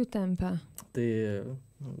kojų tempia? Tai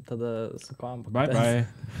tada su kojom pakutens. Bye.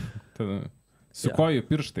 Tada su kojų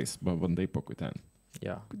pirštais bandai pakuten.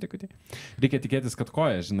 Reikia tikėtis, kad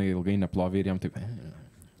koja, žinai, ilgai neplovi ir jam taip...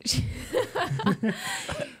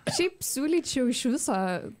 Šiaip siūlyčiau iš viso,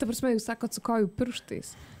 ta prasme, jūs sakot su kojų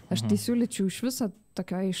pirštais. Aš tai siūlyčiau iš viso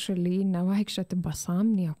tokioj šalyje nevaikščioti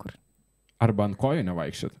basam niekur. Arba ant kojų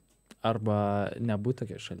nevaikščioti. Arba nebūti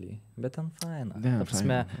tokia šaly, bet ten faina. Ne, Ta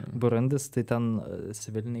prasme, faina. Burundis, tai ten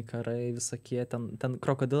civiliniai karai visokie, ten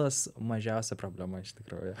krokodilas mažiausia problema iš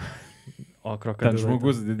tikrųjų. O Ten krokodilai...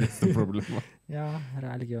 žmogus didesnė problema. Jo,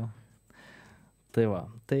 realiai. Tai va,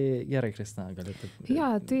 tai gerai, Kristina, galėtų... Jo,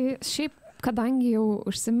 tai šiaip, kadangi jau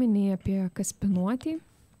užsiminėjai apie kaspinuotį,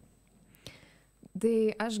 tai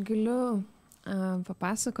aš galiu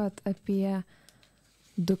papasakot apie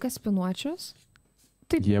 2 kaspinuočius.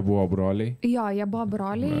 Taip. Jie buvo broliai. Jo, jie buvo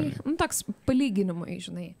broliai, toks palyginimai,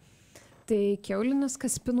 žinai. Tai kiaulinis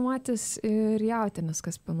kaspinuotis ir jautinis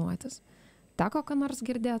kaspinuotis. Teko ką nors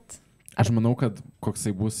girdėt? Aš manau, kad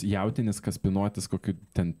koksai bus jautinis kaspinuotis kokiu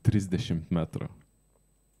ten 30 metrų.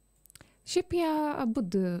 Šiaip jie abu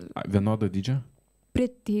Vienodo dydžio?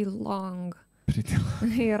 pretty long. Pritila.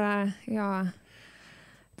 Yra, jo.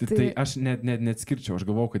 Tai aš net skirčiau, aš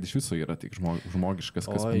galvau, kad iš viso yra tik žmogiškas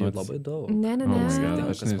Oi, kaspinuotis. labai daug. Ne. Oh my God,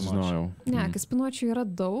 aš nežinojau. Ne, kaspinuočių yra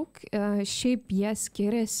daug. Šiaip jie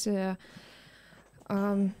skiriasi,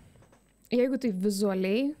 jeigu tai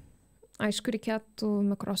vizualiai, aišku, reikėtų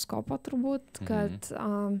mikroskopo turbūt, kad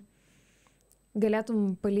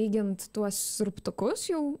galėtum palyginti tuos sruptukus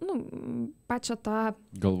jau, pačią tą...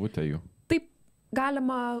 Galvutę jų. Taip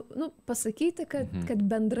galima pasakyti, kad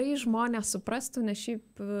bendrai žmonės suprastų, nes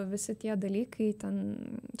šiaip visi tie dalykai ten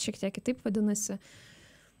šiek tiek kitaip vadinasi.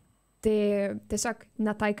 Tai tiesiog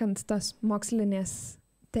netaikant tos mokslinės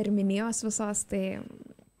terminijos visos, tai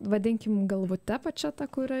vadinkim galvute pačią tą,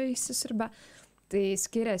 kurią įsisirbia. Tai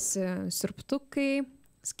skiriasi sirptukai,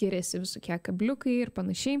 skiriasi visokie kabliukai ir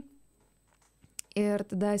panašiai. Ir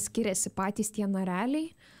tada skiriasi patys tie nareliai.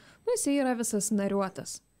 Jisai yra visas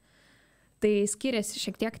nariuotas. Tai skiriasi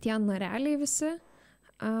šiek tiek tie nareliai visi.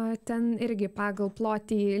 Ten irgi pagal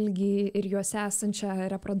plotį, ilgį ir juose esančią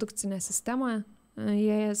reprodukcinę sistemą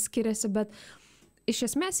jie skiriasi, bet iš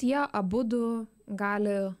esmės jie abudu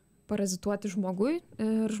gali parazituoti žmogui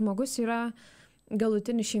ir žmogus yra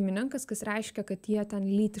galutinis šeimininkas, kas reiškia, kad jie ten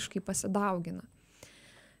lytiškai pasidaugina.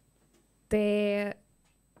 Tai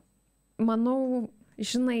manau,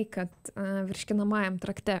 žinai, kad virškinamajam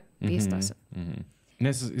trakte vystosi.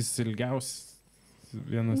 Nes jis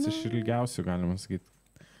vienas iš ilgiausių, galima sakyti.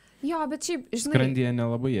 Jo, bet šiaip, žinai... Skrandyje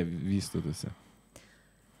nelabai jie vystytųsi.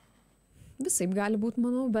 Visaip gali būti,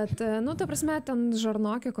 manau, bet, ta prasme, ten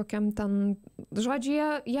žarnokė kokiam ten, žodžiu,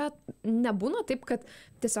 jie nebūna taip, kad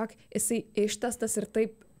tiesiog jisai ištestas ir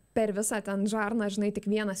taip per visą ten žarną, žinai, tik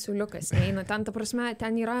vienas siūliukas eina. Ten, ta prasme,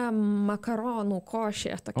 ten yra makaronų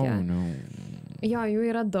košė tokia. Oh, no. Jo, jų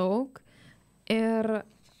yra daug. Ir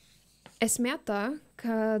esmė ta,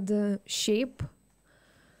 kad šiaip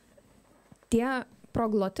tie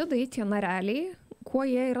proglotidai, tie nareliai, kuo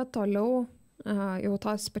jie yra toliau jau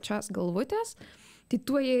tos pačios galvutės, tai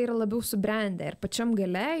tuo jie yra labiau subrendę. Ir pačiam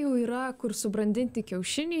gale jau yra, kur subrandinti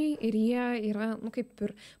kiaušiniai ir jie yra, kaip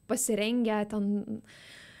ir pasirengę ten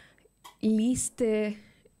lysti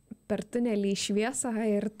per tunelį į šviesą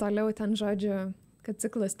ir toliau ten, žodžiu, kad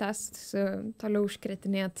ciklas tęstųsi, toliau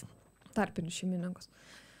užkretinėt tarpinius šeimininkus.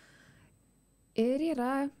 Ir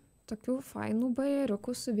yra tokių fainų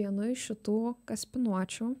bajeriukų su vienu iš šitų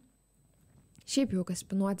kaspinuočių. Šiaip jau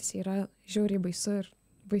kaspinuotis yra žiauriai baisu ir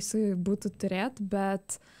baisu būtų turėti,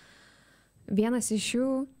 bet vienas iš jų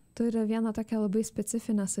turi vieną tokią labai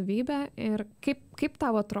specifinę savybę ir kaip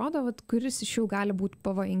tau atrodo, kuris iš jų gali būti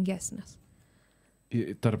pavojingesnis?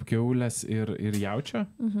 Tarp kiaulės ir jaučio?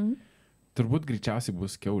 Turbūt greičiausiai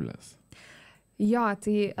bus kiaulės. Jo,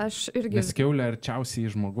 tai aš irgi... Nes kiaulė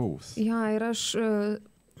arčiausiai žmogaus. Jo, ir aš...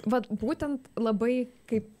 būtent labai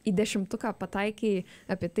kaip į 10-tuką pataikiai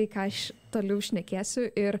apie tai, ką aš toliau šnekėsiu.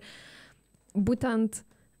 Ir būtent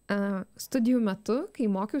studijų metu, kai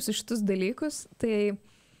mokiausi šitus dalykus, tai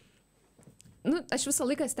aš visą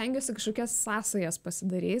laiką stengiuosi kažkokias sąsajas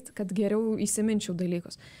pasidaryti, kad geriau įsiminčiau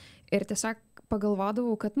dalykus. Ir tiesiog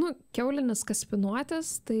pagalvodavau, kad kiaulinis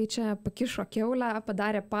kaspinuotis, tai čia pakišo kiaulę,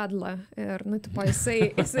 padarė padlą. Ir tipo,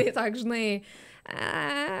 jisai tak, žinai...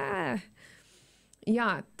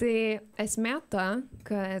 Ja, tai esmė ta,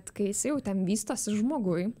 kad kai jis jau ten vystosi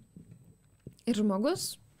žmogui ir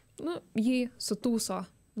žmogus, jį sutūso,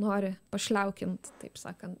 nori pašliaukint, taip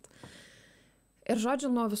sakant. Ir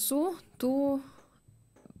žodžiu, nuo visų tų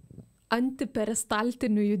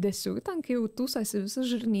antiperistaltinių judesių, ten kai jau tūsosi visas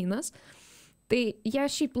žarnynas, tai jie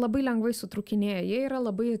šiaip labai lengvai sutrukinėja, jie yra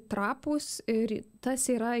labai trapūs ir tas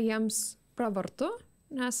yra jiems pravartu,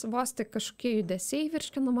 nes vos tik kažkokie judesiai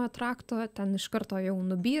virškinamojo trakto, ten iš karto jau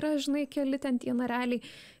nubyra, žinai, keli ten tie nareliai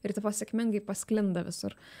ir taip sėkmingai pasklinda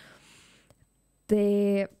visur. Tai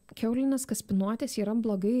kiaulinis kaspinuotis yra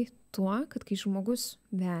blogai tuo, kad kai žmogus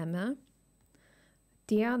vemia,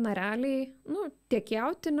 tie nareliai, tiek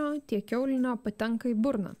jautinio, tiek kiaulinio patenka į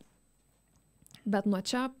burną. Bet nuo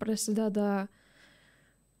čia prasideda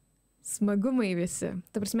smagumai visi.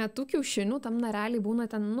 Ta prasme, tų kiaušinių tam nareliai būna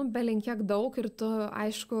ten, belenkiek daug ir tu,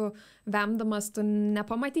 aišku, vemdamas tu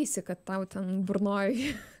nepamatysi, kad tau ten burnoj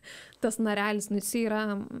tas narelis, jis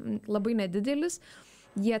yra labai nedidelis,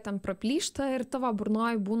 jie ten praplyšta ir tavo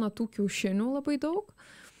burnoj būna tų kiaušinių labai daug.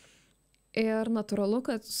 Ir natūralu,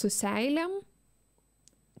 kad su seilėm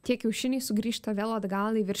tie kiaušiniai sugrįžta vėl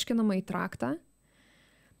atgal į virškinamąjį traktą.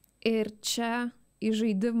 Ir čia į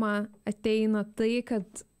žaidimą ateina tai, kad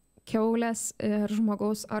kiaulės ir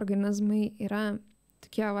žmogaus organizmai yra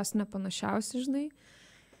tokie vos nepanašiausi, žinai.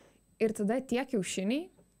 Ir tada tie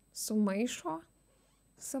kiaušiniai sumaišo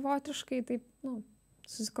savotiškai, taip,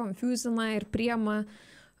 susikonfuzina ir priema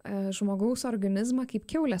žmogaus organizmą kaip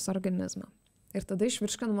kiaulės organizmą. Ir tada iš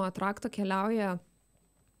virškinamojo trakto keliauja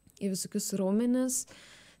į visokius raumenis.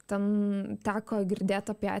 Ten teko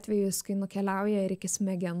girdėti apie atvejus, kai nukeliauja ir iki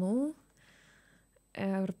smegenų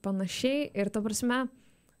ir panašiai. Ir ta prasme,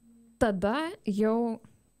 tada jau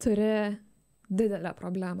turi didelę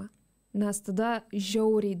problemą. Nes tada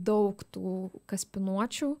žiauriai daug tų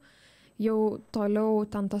kaspinuočių jau toliau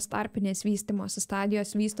ten tos tarpinės vystymosi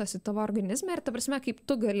stadijos vystosi tavo organizme. Ir ta prasme, kaip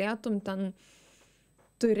tu galėtum ten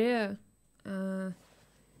turi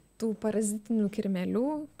tų parazitinių kirmelių,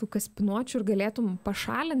 tų kaspinuočių ir galėtum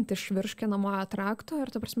pašalinti iš virškinamojo trakto ir,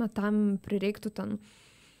 ta prasme, tam prireiktų ten,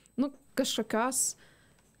 kažkokios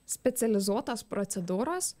specializuotos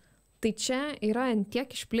procedūros, tai čia yra tiek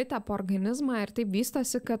išplitę po organizmą ir taip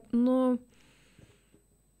vystosi, kad,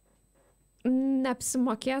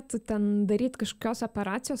 neapsimokėtų ten daryti kažkokios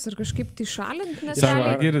operacijos ir kažkaip tai šalinti, nes...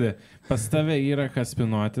 Sako, girdi, pas tave yra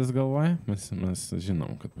kaspinuotis galvoje, mes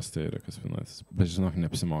žinom, kad pas tave yra kaspinuotis, bet žinok,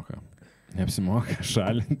 neapsimoka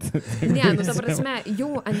šalinti. Ne, ta prasme,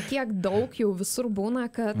 jau ant tiek daug jau visur būna,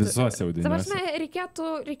 kad... Visuose audiniuose. Ta prasme,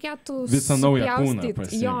 reikėtų visą naują kūną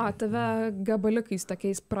pasiimti. Jo, tave gabalikais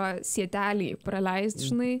tokiais sieteliai praleisti,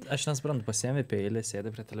 žinai. Aš nesuprantu, pasiemi peilį,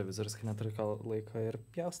 sėdi prie televizorius, kai neturi laiko ir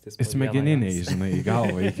pjaustys. Smegeniniai, žinai, į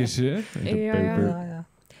galvą įkiši.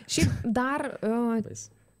 Šiaip dar...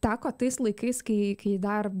 Teko tais laikais, kai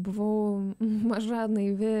dar buvau maža,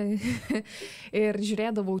 naivi ir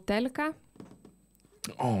žiūrėdavau teliką.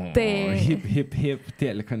 Hip,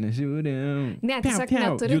 teliką nežiūrėjau. Ne, tiesiog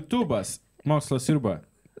neturiu. YouTube'as, mokslo sriuba.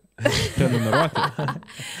 Prenumeruoti.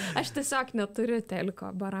 Aš tiesiog neturiu teliko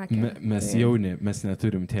barakė. Mes jauni, mes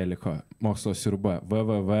neturim teliko. Mokslo sriuba.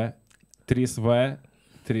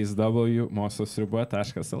 www.3v3w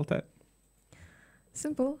mokslosriuba.lt.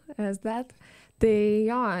 Simple as that. Tai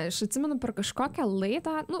jo, aš atsimenu per kažkokią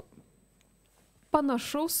laidą,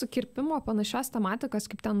 panašaus sukirpimo, panašios tematikos,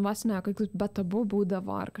 kaip ten vos ne, kaip betabu būdavo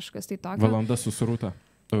ar kažkas tai tokio. Valanda su Rūta.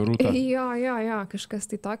 Jo, kažkas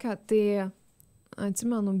tai tokio. Tai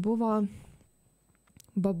atsimenu, buvo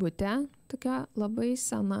babutė, tokia labai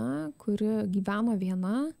sena, kuri gyveno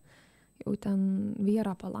viena, jau ten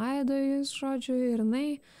vyrą palaidojus, žodžiu, ir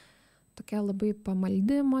jinai tokia labai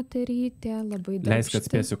pamaldi moterytė, labai darbšti. Leisk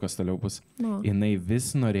atspėsiu, kas toliau bus. Jinai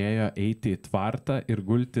vis norėjo eiti į tvartą ir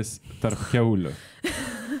gultis tarp kiaulių.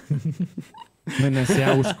 Nes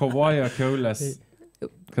ją užkovojo kiaulės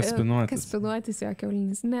kaspinuotis. Kaspinuotis jo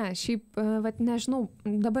kiaulinis. Ne, šiaip, nežinau,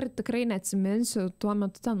 dabar tikrai neatsiminsiu, tuo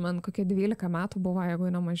metu ten man kokie 12 metų buvo,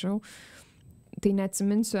 jeigu ne mažiau. Tai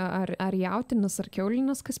neatsiminsiu, ar jautinis, ar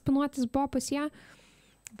kiaulinis kaspinuotis buvo pas ją.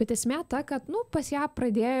 Bet esmė ta, kad, pas ją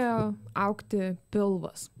pradėjo augti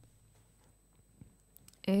pilvas.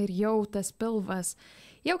 Ir jau tas pilvas,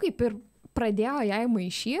 jau kaip ir pradėjo jai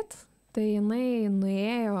maišyti, tai jinai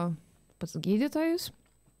nuėjo pas gydytojus.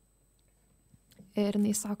 Ir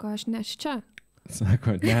jinai sako, aš neščia.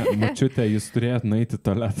 Sako, ne, mačiute, jūs turėjot nueiti į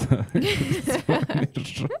tualetą.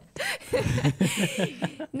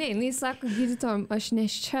 Ne, jinai sako, gydytojom, aš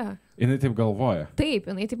neščia. Jinai taip galvoja. Taip,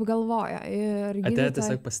 jinai taip galvoja. Atėjo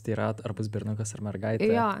tiesiog pasiteirat, ar bus berniukas ar mergaitė.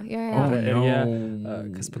 Jo.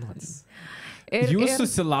 Kaspinuotis. Jūs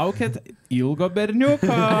susilaukėt ilgo berniuko.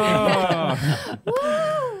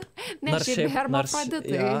 Ne, šiaip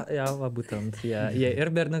hermafroditai. Ja, va, būtent. Jie ir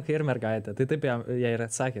berniukai, ir mergaitė. Tai taip jie ir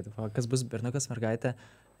atsakė, kas bus berniukas, mergaitė.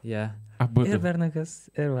 Ir berniukas,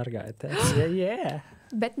 ir mergaitė.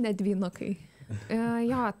 Bet ne dvynukai.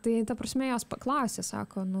 Jo, tai ta prasme jos paklausė,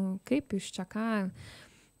 sako, kaip jūs čia ką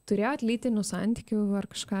turėjot lytinių santykių ar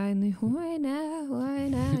kažką, jinai, oi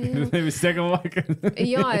ne. Ir vis tiek galvoja, kad...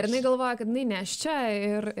 Jo, ir jinai galvoja, kad jinai neščia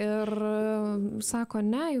ir sako,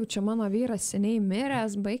 ne, jau čia mano vyras seniai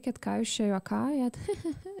miręs, baikit, ką jūs čia juokaujat,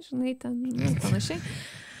 žinai, ten panašiai.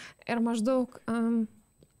 Ir maždaug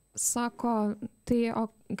sako, tai o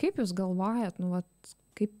kaip jūs galvojat, nu, vat,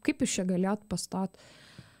 kaip jūs čia galėjot pastot?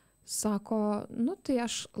 Sako, nu, tai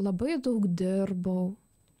aš labai daug dirbau,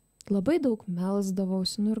 labai daug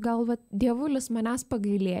melsdavausi, nu ir gal vat, dievulis manęs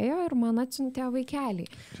pagailėjo ir man atsiuntė vaikelį.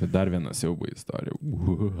 Čia dar viena siaubo istorija.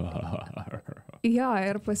 Jo,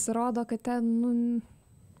 ir pasirodo, kad ten, nu,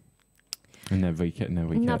 Ne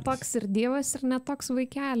vaikelis. ne toks ir dievas, ir ne toks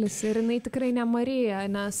vaikelis. Ir jinai tikrai ne Marija,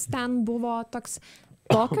 nes ten buvo toks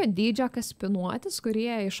tokio dydžio kaspinuotis,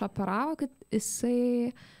 kurie išoperavo, kad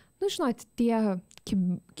jisai, nu, žinot, tie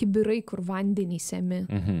kibirai, kur vandenį semi.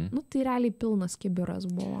 Nu, tai realiai pilnas kibiras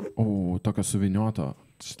buvo. O, tokio suvinioto.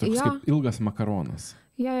 Toks kaip ilgas makaronas.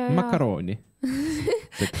 Ja. Makaronį.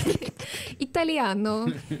 Italianų.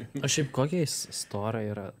 O šiaip kokiais stora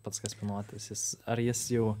yra pats kaspinuotis? Ar jis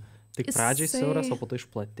jau tik pradžiai siauras, o po to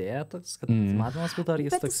išplatėja toks, kad matomas būtų, ar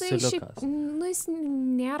jis Bet toks jisai siuliukas? nu, jis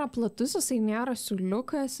nėra platus, jisai nėra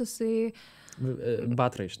siuliukas, jisai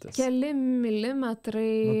Batraištis. keli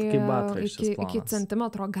milimetrai Nu, tai kaip batraištis iki planas.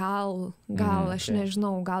 centimetro, gal aš okay.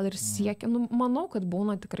 nežinau, gal ir siekia. Nu, manau, kad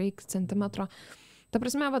būna tikrai iki centimetro. Ta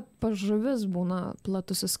prasme, vat, pažuvis būna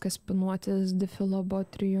platusis kaspinuotis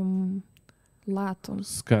Diphyllobotrium latum.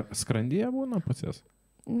 Skrandyje būna pas jas?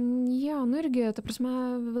 Jo, nu irgi, ta prasme,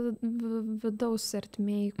 vidaus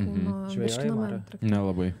ertmėj kūno. Žvejojai, Mara?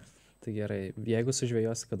 Nelabai. Tai gerai, jeigu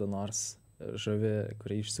sužvėjosi kada nors žuvi,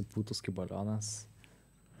 kurie išsipūtus kaip balionas,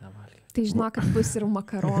 nevalgy. Tai žinok, kad bus ir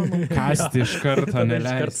makaronų. Kasti iš karto Tada iš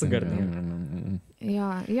neleisti. karto su garnyru.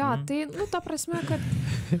 Jo, tai, nu, ta prasme, kad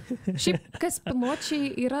šiaip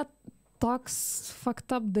kaspinuočiai yra toks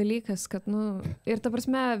fucked up dalykas, kad, nu, ir ta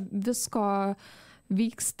prasme visko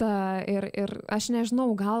vyksta ir aš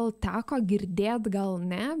nežinau, gal teko girdėt, gal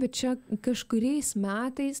ne, bet čia kažkuriais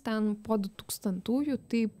metais, ten po 2000-ųjų,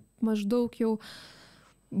 tai maždaug jau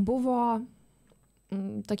buvo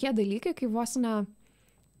tokie dalykai, kai vos ne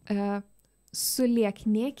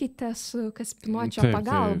sulieknėkite su kaspinuočio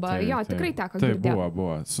pagalba. Jo, tikrai teko girdėti. Tai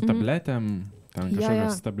buvo. Su tabletėm, ten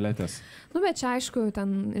kažkokios tabletės. Nu, bet čia, aišku,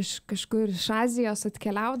 ten iš kažkur iš Azijos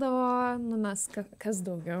atkeliaudavo, nu, nes kas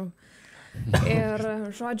daugiau. Ir,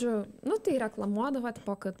 žodžiu, nu, tai reklamuodavo,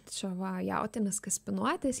 tipo, kad čia va, jautinis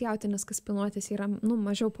kaspinuotis yra, nu,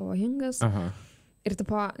 mažiau pavojingas. Aha. Ir,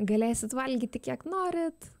 tipo, galėsit valgyti kiek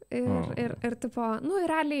norit. Ir tipo, nu,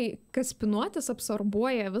 realiai kaspinuotis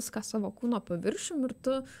absorbuoja viską savo kūno paviršium ir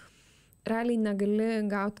tu realiai negali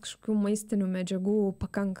gauti kažkokių maistinių medžiagų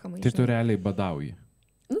pakankamai. Tai tu realiai badauji.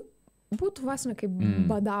 Nu, būtų vos ne kaip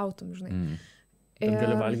badautum, žinai. Bet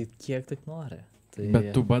gali valgyti kiek tik nori. Tai... Bet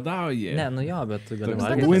tu badauji. Ne, nu jo, bet tu gali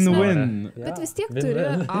valgyti. Win-win. Bet vis tiek turi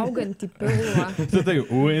augantį pilvą. Tu tai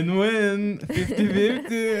win-win,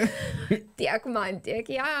 50-50. Tiek man, tiek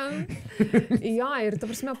jam. Jo, ir ta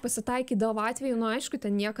prasme pasitaikydavo atveju, nu aišku,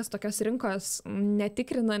 ten niekas tokios rinkos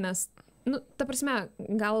netikrina, nes, nu, ta prasme,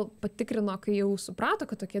 gal patikrino, kai jau suprato,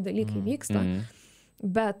 kad tokie dalykai vyksta,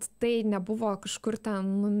 bet tai nebuvo kažkur ten,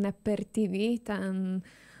 nu, ne per TV, ten...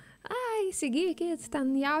 įsigykit,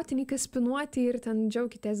 ten jautinį kaspinuoti ir ten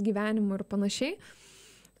džiaukitės gyvenimu ir panašiai.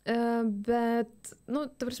 Bet, nu,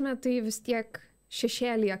 ta prasme, tai vis tiek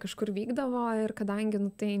šešėlyje kažkur vykdavo ir kadangi,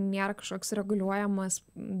 nu, tai nėra kažkoks reguliuojamas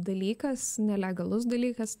dalykas, nelegalus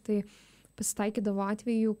dalykas, tai pasitaikydavo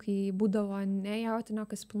atveju, kai būdavo ne jautinio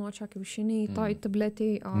kaspinuočio kiaušiniai, toj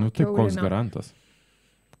tabletėj, o nu, tai kiaulinio. koks garantas?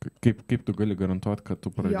 Kaip tu gali garantuoti, kad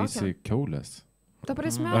tu prarysi kiaulės? Ta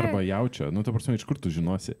prasme... Arba jaučio. Nu, ta prasme, iš kur tu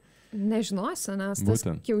žinosi? Nežinosi, nes tas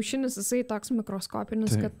kiaušinis, jisai toks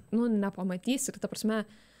mikroskopinis, kad, nu, nepamatys ir, ta prasme,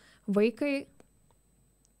 vaikai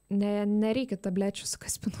nereikia tablečių su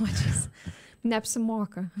kaspinuočiais.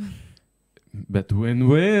 Neapsimoka. Bet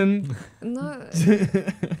win-win. Nu,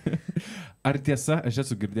 Ar tiesa, aš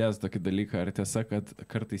esu girdėjęs tokį dalyką, ar tiesa, kad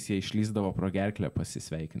kartais jie išlysdavo pro gerklę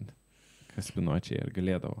pasisveikinti? Kaspinuočiai ir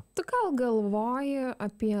galėdavo. Tu gal galvoji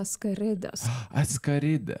apie askaridės.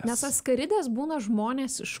 Askaridės. Nes askaridės būna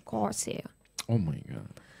žmonės iš Kosėje. Oh my god.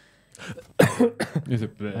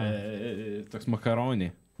 Toks makaronį.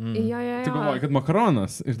 Jo. Tu galvoji, kad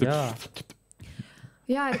makaronas. Ir taip...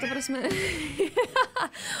 Ja, ir ta prasme...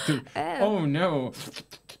 Oh no.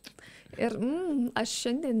 Ir aš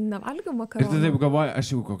šiandien nevalgiau makaronų. Ir tu taip galvoji,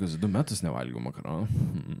 aš jau kokius 2 metus nevalgiau makaronų.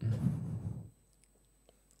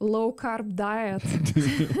 Low carb diet.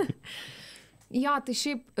 Jo, tai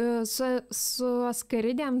šiaip su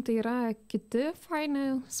askaridėm tai yra kiti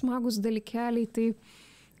faini, smagus dalykeliai, tai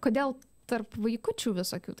kodėl tarp vaikučių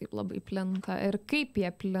visokių taip labai plinta ir kaip jie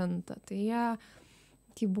plinta, tai jie,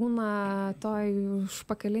 kai būna toj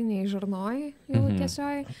užpakaliniai žarnoj, jau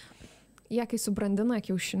tiesioj, jie kai subrandina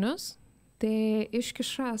kiaušinius, tai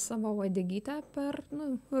iškiša savo uodegytę per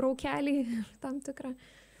raukelį tam tikrą,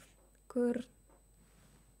 kur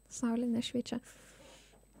saulė nešviečia.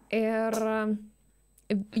 Ir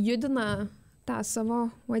judina tą savo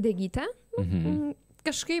uodegytę.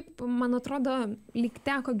 Kažkaip, man atrodo, lyg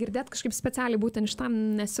teko girdėti, kažkaip specialiai būtent iš tam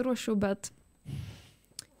nesiruošiu, bet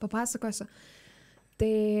papasakosiu.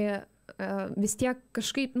 Tai vis tiek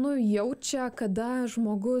kažkaip, jaučia, kada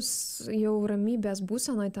žmogus jau ramybės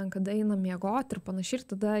būsenoje ten, kada eina miegoti ir panašiai, ir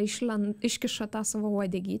tada iškiša tą savo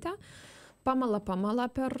uodegytę. Pamala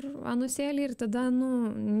per anusėlį ir tada,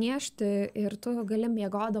 niešti ir tu gali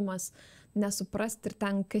miegodamas nesuprasti ir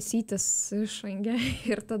ten kasytis išangę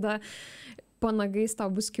ir tada po nagais tau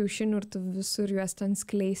bus kiaušinių ir tu visur juos ten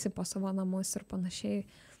skleisi po savo namus ir panašiai.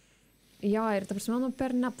 Jo, ir ta prasme,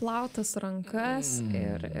 per neplautas rankas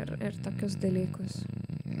ir tokius dalykus.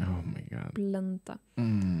 Oh my God. Plinta.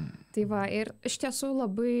 Tai va, ir iš tiesų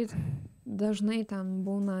labai dažnai ten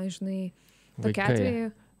būna, žinai, tokia atveju.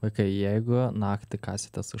 Vaikai, jeigu naktį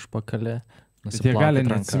kasitės užpakalį, jie gali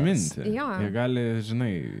neatsiminti. Jo. Jie gali, žinai,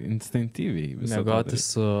 instinktyviai miegoti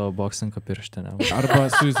su boksinko pirštinėm. Arba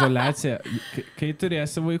su izoliacija. Kai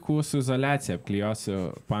turėsi vaikų, su izoliacija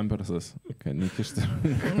apklijuosiu pampersas, kad nekišti.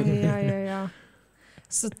 Jo.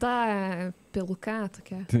 Su ta pilka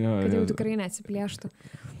tokia, kad jau tikrai neatsiplėštų.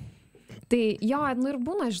 Tai jo, ir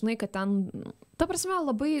būna, žinai, kad ten, ta prasme,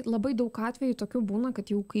 labai, labai daug atvejų tokių būna, kad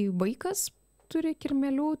jau kai vaikas turi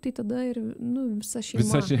kirmelių, tai tada ir, visa šeima.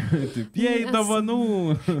 Visa šeima, taip, jei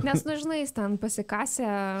dovanų. Nes, žinai, jis ten pasikasė,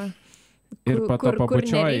 ir kur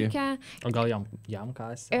nereikia. O gal jam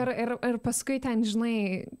kasė? Ir paskui ten,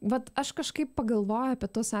 žinai, aš kažkaip pagalvoju apie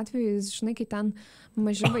tos atvejus, žinai, kai ten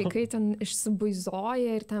maži vaikai ten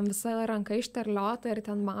išsibuizoja ir ten visa ranka išterliota ir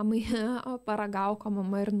ten mamai paragauko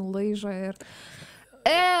mama ir nulaižo ir...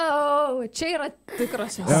 čia yra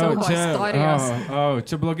tikrosios savo istorijos.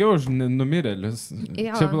 Čia blogiau už numirėlius.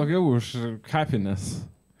 Čia blogiau už kapines.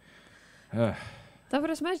 Ta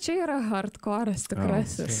prasme, čia yra hardcore'as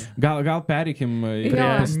tikrasis. Gal pereikim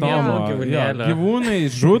prie stalo. Gyvūnai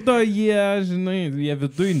žudo, jie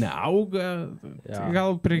viduj neauga.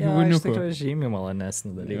 Gal prie gyvūniukų. Iš tikrųjų žymiai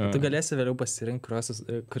malonesnį dalyką. Tu galėsi vėliau pasirinkti,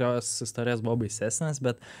 kurios istorijos buvo baisesnės,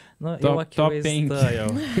 bet, jau akivaizdu jau.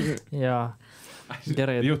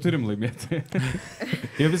 Gerai. Jau turim laimėti.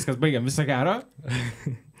 Jau viskas, baigiam. Viso gero.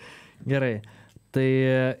 Gerai. Tai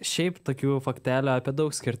šiaip tokių faktelių apie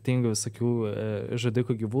daug skirtingų visokių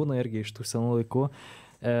žudikų gyvūnų irgi iš tų senų laikų.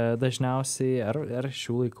 Dažniausiai, ar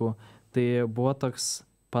šių laikų, tai buvo toks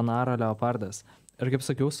Panaro leopardas. Ir kaip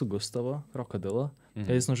sakiau, su Gustavo krokodilu,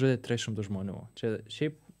 jis nužudė 300 žmonių. Čia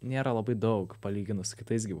šiaip nėra labai daug palyginus su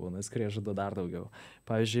kitais gyvūnais, kurie žudo dar daugiau.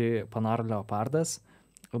 Pavyzdžiui, Panaro leopardas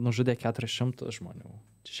nužudė 400 žmonių.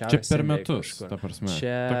 Čia per metus, ta prasme.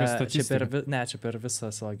 Čia per visą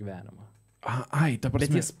savo gyvenimą. Ta prasme.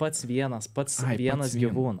 Bet jis pats vienas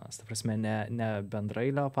gyvūnas. Ta prasme, ne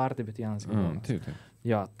bendrai leopardai, bet vienas gyvūnas. Taip.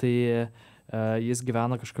 Jo, tai jis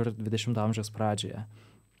gyveno kažkur 20 amžiaus pradžioje.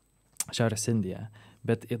 Šiaurės Indija.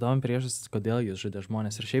 Bet įdomi priežastis, kodėl jis žudė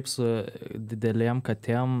žmonės. Ir šiaip su didelėm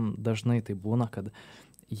katėm dažnai tai būna, kad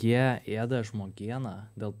jie ėda žmogieną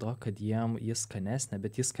dėl to, kad jis skanesnė,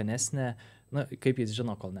 bet jis skanesnė, kaip jis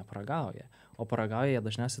žino, kol neparagauja. O paragauja jie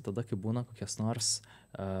dažniausiai tada, kai būna kokias nors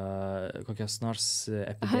epidemijos.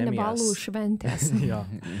 Kanibalų šventės. Jo.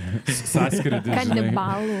 Sąskridis.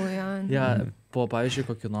 Kanibalų, jo. Ja, po, pavyzdžiui,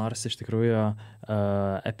 kokių nors iš tikrųjų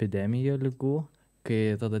epidemijų ligų,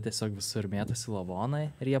 kai tada tiesiog visur mėtasi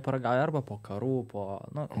lavonai ir jie paragauja arba po karų,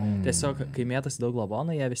 tiesiog, kai mėtasi daug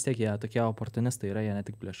lavonai, jie vis tiek tokie oportunistai yra, jie ne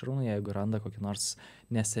tik plėšrūnai, jeigu randa kokį nors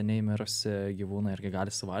neseniai mirusi gyvūną irgi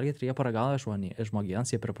gali suvalgyti, ir jie paragauja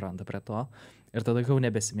žmogiems, jie pripranta prie to. Ir tada, kai jau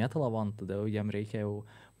nebesimėta lavonų, tada jau jiem reikia jau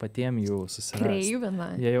patiems jų susirasti.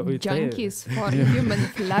 Kreivina. Junkies for human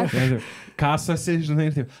flesh. Kasasi,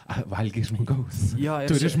 žinai, taip, valgai žmogaus.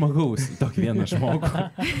 Turi žmogaus, tokį vieną žmogų.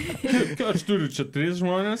 Aš turiu čia 3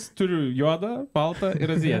 žmonės, turiu juodą, baltą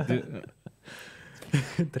ir azietį.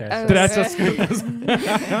 Trečias skirtas.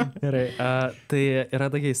 Gerai, tai yra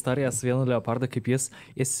tokia istorija su vienu leopardu, kaip jis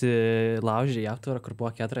įsilaužė į aptvarą, kur buvo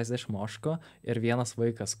 40 ožkų ir vienas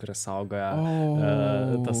vaikas, kuris saugoja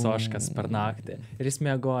tas ožkas per naktį. Ir jis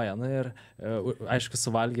miegojo, ir aišku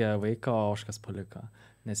suvalgė vaiką, o ožkas paliko,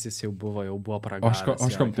 nes jis jau buvo paragavęs.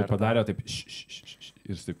 Ožkom tai padarė taip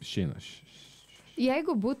ir taip išeina.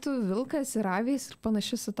 Jeigu būtų vilkas ir avys ir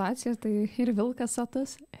panaši situacija, tai ir vilkas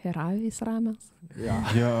sotus, ir avys ramios.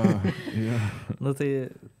 Jo. Nu tai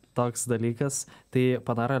toks dalykas, tai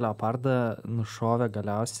padarė leopardą, nušovė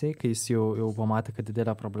galiausiai, kai jis jau pamatė, kad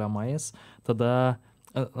didelė problema jis, tada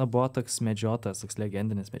buvo toks medžiotojas, toks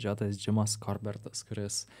legendinis medžiotojas Jimas Corbertas,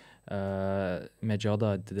 kuris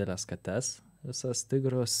medžiodo didelės kates, visas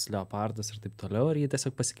tigrus, leopardus ir taip toliau, ir jį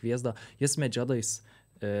tiesiog pasikviesdo, jis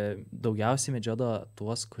daugiausiai medžiodo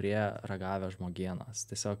tuos, kurie ragavę žmogienos,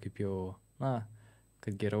 tiesiog kaip jau,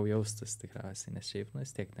 kad geriau jaustus tikriausiai, nes šiaip,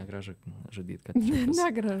 vis tiek negražu žudyti, kad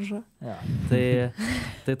Negražu. Ja,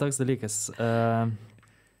 tai toks dalykas.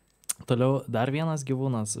 Toliau dar vienas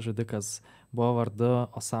gyvūnas, žudikas, buvo vardu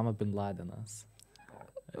Osama bin Ladenas.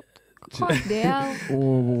 Kodėl?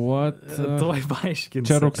 What? Tuoj paaiškinsiu.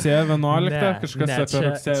 Čia rugsėjo 11, kažkas apie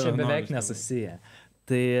rugsėjo 11. Čia beveik nesusiję.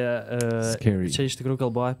 Tai čia iš tikrųjų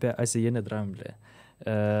kalbu apie azijinį dramblį.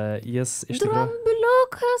 Jis iš tikrųjų...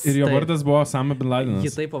 Drambliukas. Ir jo vardas buvo Osama bin Ladenas.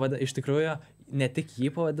 Jį taip pavadina, iš tikrųjų, ne tik jį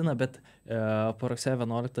pavadina, bet po rugsėjo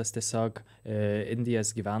 11 tiesiog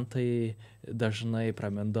Indijos gyventojai dažnai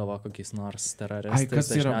pramindavo kokiais nors teroristais,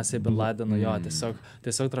 dažniausiai bin Ladenu, jo,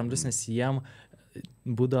 tiesiog dramblius, nes jiem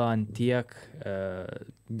būdavo antiek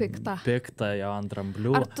pikta jo ant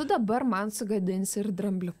dramblių. Ar tu dabar man sugadinsi ir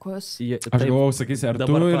drambliukus? Aš galvojau, sakysi, ar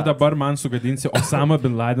tu ir dabar man sugadinsi Osama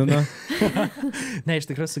bin Ladeną? Ne, iš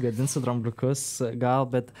tikrųjų sugadinsiu drambliukus gal,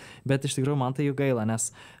 bet iš tikrųjų man tai jų gaila, nes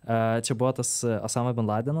čia buvo tas Osama bin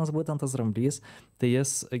Ladenas, būtent tas dramblys, tai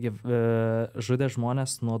jis žudė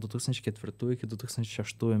žmonės nuo 2004 iki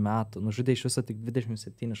 2006 metų. Nužudė iš viso tik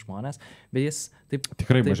 27 žmonės, bet jis taip...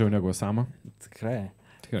 Tikrai mažiau negu Osama? Tikrai.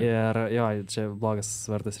 Ir jo, čia blogas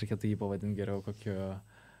vardas, reikėtų jį pavadinti geriau kokiu...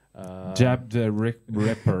 Jab the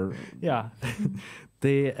Ripper. Ja.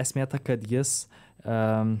 Tai esmė ta, kad jis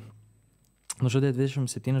nužudė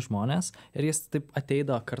 27 žmonės ir jis taip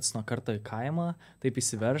ateidavo karts nuo karto į kaimą, taip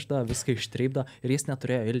įsiverždavo, viską ištrypdavo ir jis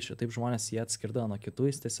neturėjo ilčių. Taip žmonės jį atskirdavo nuo kitų,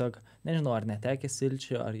 jis tiesiog, nežinau, ar netekęs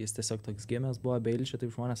ilčių, ar jis tiesiog toks gimęs buvo be ilčių,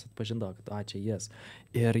 taip žmonės atpažindavo, kad čia jis.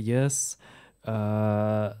 Ir jis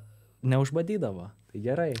neužbadydavo. Tai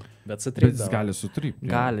gerai, bet sutrypdavo. Bet jis gali sutrypti.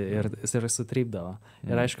 Gali ir sutrypdavo.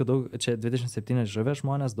 Ir aišku, čia 27 žuvę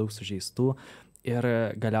žmonės, daug sužeistų. Ir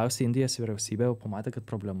galiausiai Indijos vyriausybė jau pamatė, kad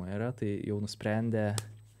problema yra, tai jau nusprendė...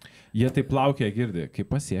 Jie taip laukia, girdi, kai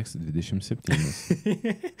pasieks 27.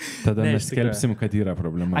 Tada mes skelbsim, kad yra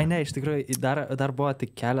problema. Ai ne, iš tikrųjų, dar buvo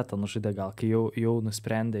tik keletą nužudė gal, kai jau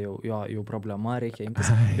nusprendė, jau problema reikia imtis,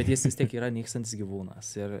 bet jis vis tiek yra nykstantis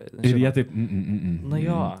gyvūnas. Ir jie taip... Nu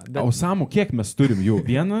jo. Bet... Osamų, kiek mes turim jau?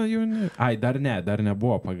 Vieną jau? Ai, dar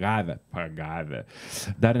nebuvo pagavę.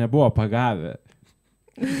 Dar nebuvo pagavę.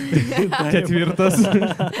 Ketvirtas.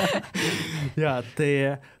 Ja,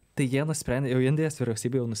 tai jie nusprendė, jau Indijos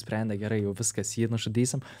vyriausybė jau nusprendė, gerai, jau viskas, jį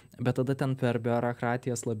nužudysim, bet tada ten per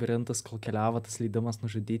biurokratijos labirintus, kol keliavo tas leidimas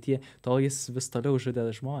nužudyti jį, tol jis vis toliau žudė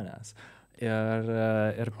žmonės.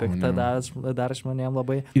 Ir pikta dar žmonėm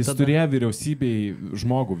labai. Jis turėjo vyriausybei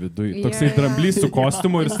žmogų viduj, toksai dramblys su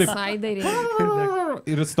kostiumu ir jis taip...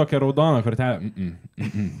 Ir jis tokia raudona kortelė.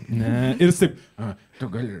 Ir jis taip, tu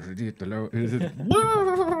gali žudyti toliau.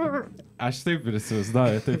 Aš taip ir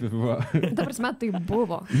įsivaizduoju, taip ir buvo. Ta prasme, tai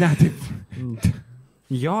buvo. Ne, taip.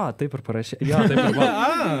 Jo, taip ir parašė. Jo, taip ir buvo.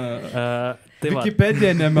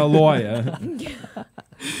 Wikipedija nemeluoja.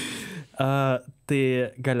 Tai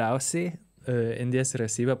galiausiai Indijos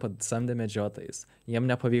vyriausybė pasamdė medžiotojais. Jiem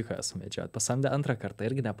nepavyko sumedžioti. Pasamdė antrą kartą,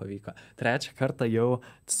 irgi nepavyko. Trečią kartą jau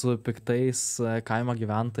su piktais kaimo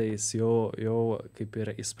gyventojais jau kaip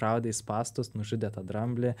ir įspraudė į spastus, nužudė tą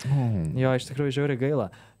dramblį. Jo, iš tikrųjų žiauriai gaila.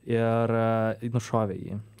 Ir nušovė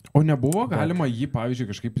jį. O nebuvo galima jį, pavyzdžiui,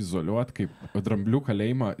 kažkaip izoliuoti, kaip dramblių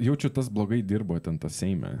kalėjimą? Jaučiu, tas blogai dirbo ten tas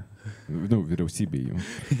Seime. Vyriausybė jų.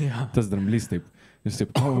 Tas dramblys taip. Jis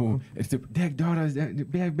taip, ir taip, dėk, doras,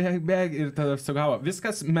 bėg, ir tada sugavo.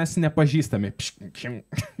 Viskas, mes nepažįstami.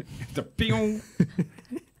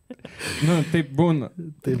 Nu, taip būna.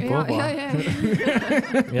 Taip buvo.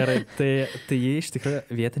 Gerai, tai jie iš tikrųjų,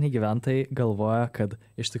 vietiniai gyventojai galvoja, kad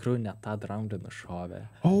iš tikrųjų ne tą dramblį nušovė.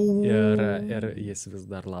 Ir jis vis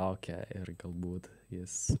dar laukia ir galbūt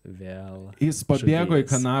jis vėl... Jis pabėgo į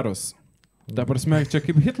Kanarus. Ta prasme, čia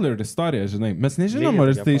kaip Hitler istorija, žinai. Mes nežinom, ar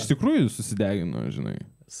jis tai iš tikrųjų susidegino, žinai.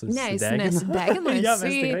 Ne, jis susidegino. nesidegino, Jo, mes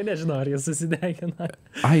jisai tikrai nežinau, ar jis susidegino.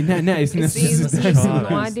 Ai, ne, jis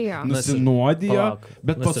nusinuodijo. Nusinuodijo, Palauk,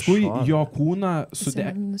 bet paskui nusišovė. jo kūną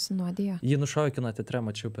sudegino. Nusinuodijo. Jį nušovė kino teatre,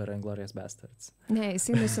 mačiau per Inglourious Basterds. Ne,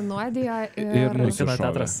 jisai nusinuodijo Ir ir... nusišovė. Kino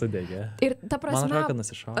teatras sudegė. Ir ta Man prasme, atrodo, kad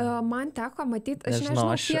nusišovė. man teko matyti, aš Nežinau,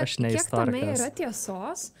 nežinau, aš ne kiek tame istorikas. yra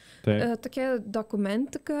tiesos, Taip. tokia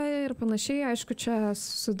dokumentika ir panašiai, aišku, čia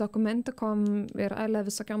su dokumentikom ir ale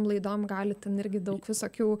visokiam laidom gali ten irgi daug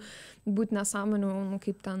visokių būti nesąmonių, nu,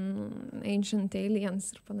 kaip ten Ancient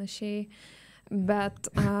Aliens ir panašiai,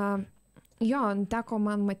 bet jo, teko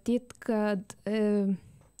man matyti, kad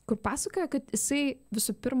kur pasakoja, kad jisai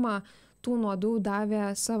visų pirma tų nuodų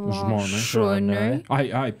davė savo Žmonai. šuniui.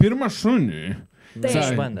 Ai, pirmą šunį. Taip.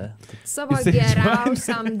 Išbandė. Savo Jisai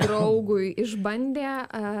geriausiam draugui išbandė,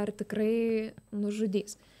 ar tikrai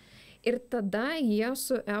nužudys. Ir tada jie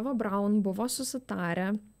su Eva Braun buvo susitarę,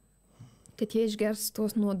 kad jie išgers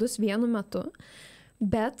tuos nuodus vienu metu,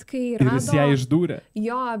 bet kai Ir rado... jis ją išdūrė.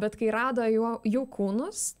 Jo, bet kai rado jų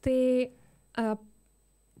kūnus, tai...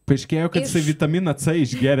 Paaiškėjo, kad jisai vitaminą C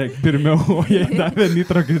išgeria pirmiau, o jai davė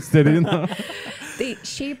nitrogliceriną. Tai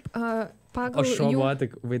šiaip pagal O šuo jų... buvo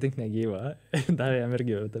tik vaidink negyvą. Davė jam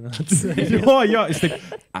irgi vitaminas. Jo, jis taip.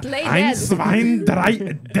 Play Ein, dead. zwei, drei,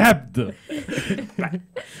 dead.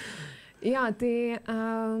 Jo, tai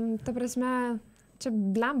ta prasme, čia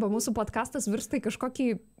blemba, mūsų podcastas virsta į kažkokį...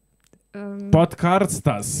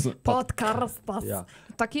 Podkarstas. Podkarstas. Jo.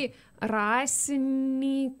 Tokį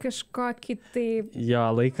rasinį kažkokį tai Jo,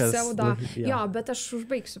 laikas. pseudo. Jo, bet aš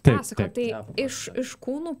užbaigsiu Taip, pasako. taip. Tai Jo, papasakok. iš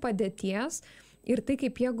kūnų padėties ir tai,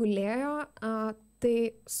 kaip jie gulėjo, tai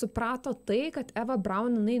suprato tai, kad Eva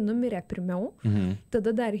Braun jinai numirė pirmiau.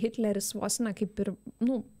 Tada dar Hitleris vos ne kaip ir,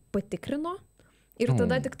 patikrino. Ir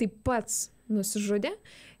tada tik tai pats nusižudė.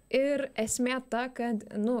 Ir esmė ta, kad,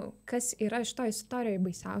 kas yra šitoje istorijoje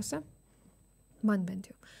baisiausia, man bent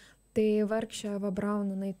jau. Tai vargšė Eva Braun,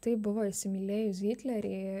 jinai tai buvo įsimylėjus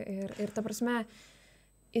Hitlerį ir ta prasme,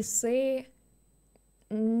 jisai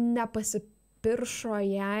nepasipiršo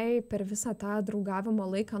jai per visą tą draugavimo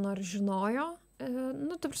laiką, nors žinojo.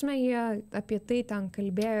 Ta prasme, jie apie tai ten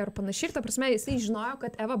kalbėjo ir panašiai. Ir ta prasme, jisai žinojo,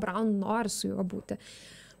 kad Eva Braun nori su juo būti.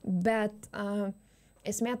 Bet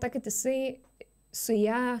esmė ta, kad jisai su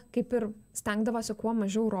ją kaip ir stengdavosi kuo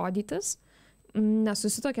mažiau rodytis,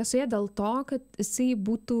 nesusitokė su ją dėl to, kad jisai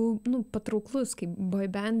būtų patrauklus, kaip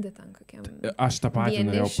boybandė ten kokiam. Aš tą patį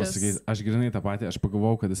norėjau vienišas. pasakyti. Aš grinai tą patį, aš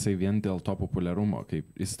pagalvojau, kad jisai vien dėl to populiarumo.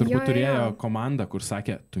 Jis turbūt turėjo komandą, kur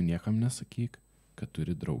sakė, tu niekam nesakyk, kad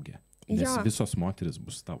turi draugę. Nes visos moteris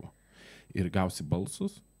bus tavo. Ir gausi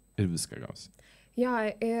balsus, ir viską gausi. Jo,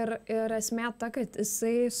 ir esmė ta, kad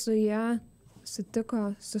jisai su ją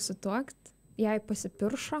sutiko susituokti, jai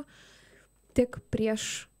pasipiršo tik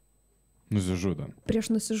prieš nusižudant.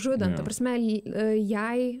 Ta prasme,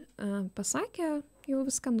 jai pasakė jau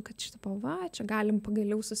viską, kad šitą čia galim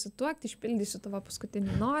pagaliau susituokti, išpildysiu tavo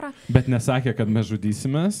paskutinį norą. Bet nesakė, kad mes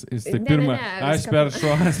žudysimės. Jis tai pirmą, aš per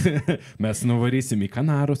šuos, mes nuvarysim į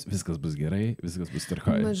Kanarus, viskas bus gerai, viskas bus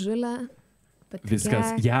tvarkoje. Mažulė.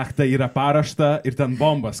 Viskas, jachta yra parašta ir ten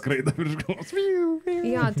bomba skraido virš galvos.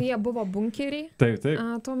 Jo, tai jie buvo bunkeriai. Taip.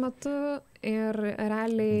 Tuo metu ir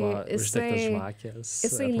realiai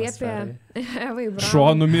jisai liepė Evai Braun. Šuo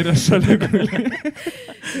numirė šalia gulė.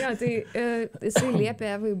 Jo, tai jisai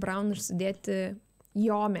liepė Evai Braun užsidėti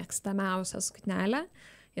jo mėgstamiausią suknelę.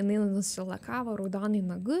 Jinai nusilakavo raudonai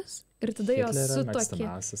nagus ir tada jos sutokė.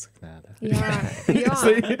 Mėgstamiausia suknelė. Jo.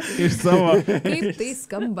 Iš savo. Kaip tai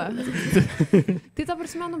skamba. Tai ta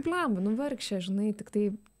prasme, blemba, vargšė, žinai,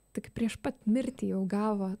 tik prieš pat mirtį jau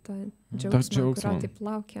gavo tą džiaugsmą, kurio taip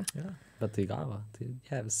laukia. Ja, bet tai gavo, tai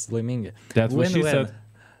vis laimingi. That's what she said.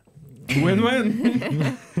 Win-win.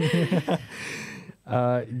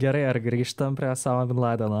 Gerai, ar grįžtam prie Osama bin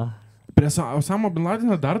Ladeno? Prie Osama bin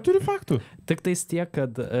Ladeno dar turi faktų? Tik tais tiek,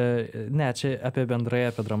 kad, čia apie bendrai,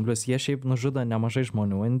 apie dramblius, jie šiaip nužudo nemažai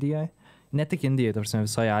žmonių Indijoje. Ne tik Indijai, tarsi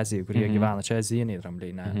visoje Azijoje, kur jie gyvena. Čia azijiniai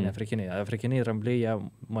drambliai, ne afrikiniai. Afrikiniai drambliai, jie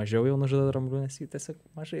mažiau jau nužudo dramblių, nes jie tiesiog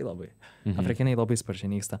mažai labai. Afrikiniai labai sparčiai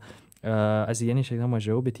nyksta. Azijiniai šiek tiek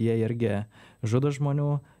mažiau, bet jie irgi žudo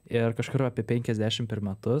žmonių ir kažkur apie 50 per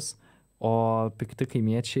metus. O pikti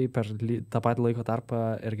kaimiečiai per tą patį laiko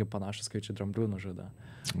tarpą irgi panašus skaičių dramblių nužudo.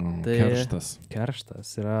 Tai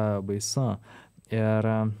kerštas yra baisu. Ir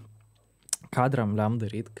ką drambliam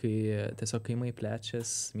daryti, kai tiesiog kaimai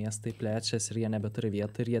plečias, miestai plečias ir jie nebeturi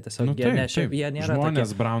vietų ir jie tiesiog jie nėra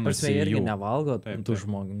žmonės braunasi jie irgi nevalgo tų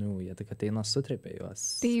žmonių, jie tik ateina sutrepia juos.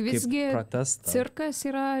 Tai visgi cirkas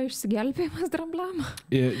yra išsigelbėjimas drambliam.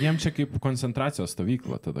 Jiem čia kaip koncentracijos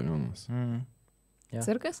stovykla tada gaunas. Ja.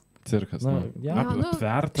 Cirkas? Cirkas. Ja.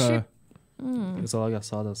 Aptverta. Zoologijos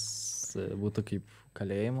sodas būtų kaip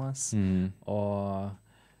kalėjimas, o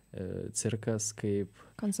cirkas kaip...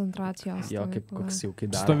 Koncentracijos. Jo, kaip koks jau kai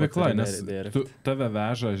dar. Stovykla, nes tave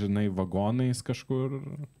veža, žinai, vagonais kažkur,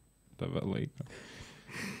 tave laiko.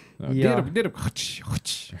 Dirb.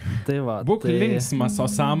 Tai va. Būk linksmas,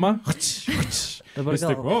 Osama. Dabar jis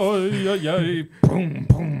taip, oi, pum.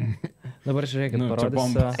 Dabar žiūrėkit,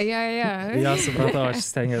 parodysiu. Ja, supratau, aš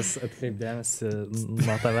stengiuosi atkreipdėmėsi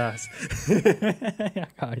nuo tavęs.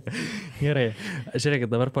 Gerai, žiūrėkit,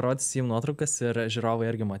 dabar parodysiu jums nuotraukas ir žiūrovai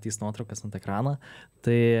irgi matys nuotraukas ant ekraną.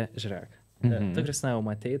 Tai žiūrėk, tu, Kristina, jau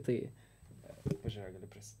matei, tai žiūrėk, gali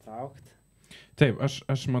prisitraukti. Taip,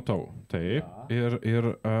 aš matau, taip, ir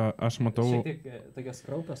aš matau... Šiek tiek tokios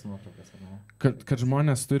kraupios nuotraukas, ar ne? Kad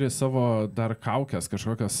žmonės turi savo dar kaukės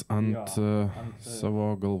kažkokias ant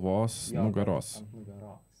savo galvos, nugaros. Ant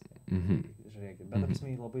nugaros. Žiūrėkit, bet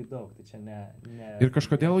apsmai labai daug, tai čia ne... Ir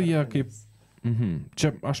kažkodėl jie kaip... Čia,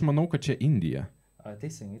 aš manau, kad čia Indija.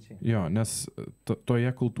 Teisingai čia. Jo, nes toje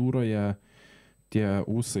kultūroje tie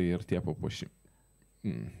ūsai ir tie papuošimai.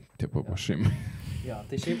 Jo,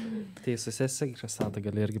 tai šiaip, tai susisiek, Krasata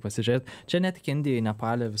gali irgi pasižiūrėti. Čia ne tik Indijai,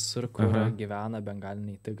 Nepalė, visur, kur gyvena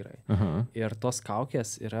bengaliniai tigrai. Ir tos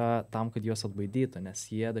kaukės yra tam, kad juos atbaidytų, nes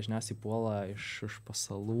jie dažniausiai puola iš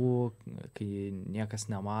pasalų, kai niekas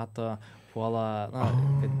nemato, puola,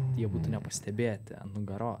 kad jie būtų nepastebėti ant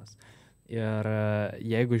nugaros. Ir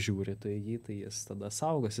jeigu žiūri, tai jis tada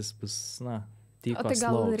saugos, jis bus, tyko slauks. O tai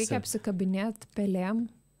gal reikia apsikabinėti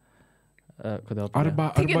pelėm? Kodėl?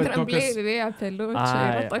 Arba drambliai vėjo pelių, čia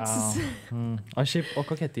yra toks... O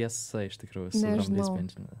kokia tiesa iš tikrųjų su drambliais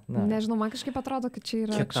penčiami? Nežinau, man kažkaip atrodo, kad čia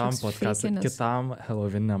yra kitam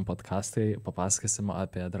Heloviniam podcastui papasakosim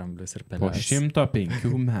apie dramblius ir pelės. Po 105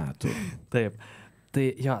 metų. Taip.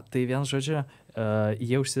 Tai vien žodžiu,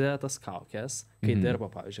 jie užsideda tas kaukės, kai dirba,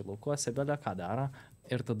 pavyzdžiui, laukuose, belė ką daro,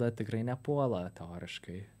 ir tada tikrai nepuola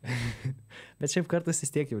teoriškai. Bet šiaip kartais vis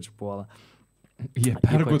tiek jaučiu puola. Jie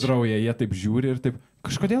pergudrauja, jie taip žiūri ir taip,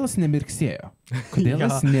 kažkodėl jis nemirksėjo. Kodėl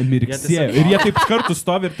jis nemirksėjo? Ir jie taip kartu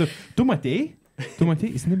stovi ir tu matei,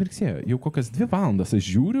 jis nemirksėjo. Jau kokias 2 valandas aš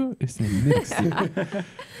žiūriu, jis nemirksėjo.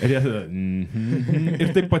 Ir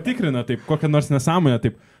taip patikrina, taip, kokią nors nesąmonę,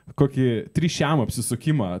 taip, kokį 3 šiam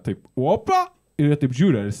apsisukimą, taip, opa, ir jie taip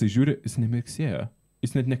žiūri, ar jis žiūri, jis nemirksėjo.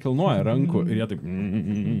 Jis net nekilnoja rankų ir jie taip,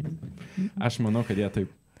 aš manau, kad jie taip.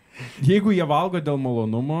 Jeigu jie valgo dėl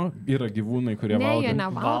malonumo, yra gyvūnai, kurie valgo. Ne, jie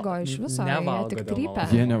nevalgo iš viso, jie tik trypia.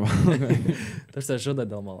 Jie nevalgo. Tarsi žudo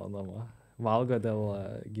dėl malonumo, valgo dėl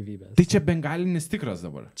gyvybės. Tai čia bengalinis tigras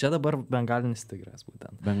dabar? Čia dabar bengalinis tigras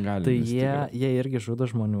būtent. Bengalinis tigras. Tai jie irgi žudo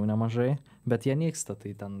žmonių nemažai, bet jie nyksta,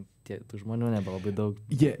 tai ten tų žmonių nebelabai daug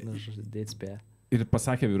dėt spėja. Ir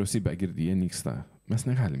pasakė vyriausybė, girdi, jie nyksta. Mes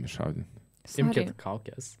negalim iššaudinti. Imkit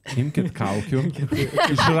kaukės. Imkit kaukių.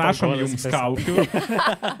 Išrašom jums kaukių.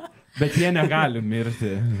 Bet jie negali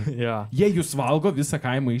mirti. Jie jūs valgo, visą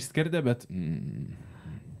kaimą išskerdė, bet...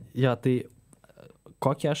 Jo, tai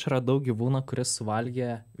kokį aš radau gyvūną, kuris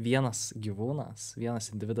suvalgė vienas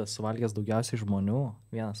individas suvalgęs daugiausiai žmonių,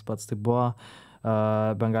 vienas pats, tai buvo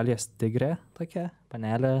Bengalijos tigrė tokia,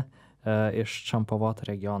 panelė iš Čampavoto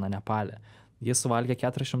regiono, Nepalė. Jis suvalgė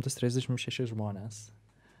 436 žmonės.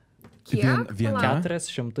 Kiek?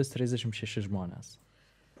 436 žmonės.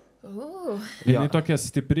 Jinai tokia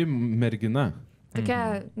stipri mergina.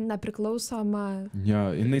 Tokia nepriklausoma.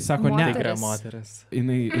 Jo, jinai sako, moteris.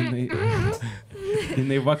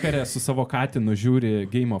 Jinai vakarė su savo katinu žiūri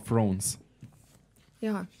Game of Thrones.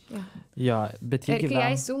 Jo. Bet jie ir kai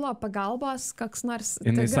jai siūlo pagalbos, koks nors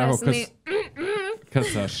jinai tigras,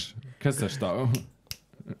 sako, kas aš tau?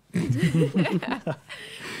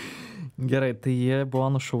 Gerai, tai jie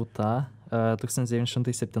buvo nušauta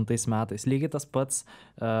 1907 metais. Lygiai tas pats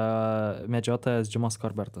medžiotojas Jimas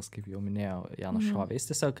Korbertas, kaip jau minėjau, ją nušovė. Jis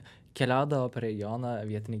tiesiog keliaudavo per regioną,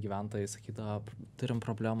 vietiniai gyventojai sakydavo, turim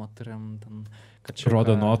problemą, turim ten kačiuką.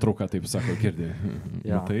 Rodo nuotrauką, taip sako, girdi.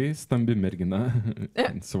 Tai stambi mergina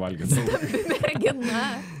suvalgė. Stambi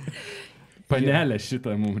mergina. Panelė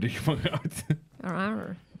šitą mums reikia pagauti.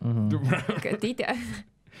 Katytė.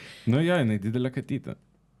 Nu jo, jinai didelė katytė.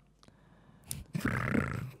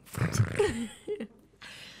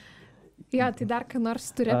 Jo, tai dar ką nors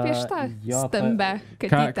turi apie šitą stambę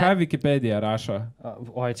katytę. Ką Wikipedija rašo?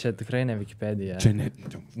 Oi, čia tikrai ne Wikipedija. Čia ne...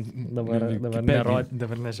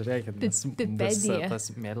 Dabar nežiūrėkit, nes bus tas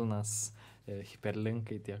mėlynas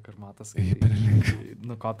hiperlinkai tiek, ar matas,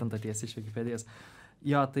 nukopinta tiesiai iš Wikipedijos.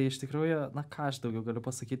 Jo, tai iš tikrųjų, na ką aš daugiau galiu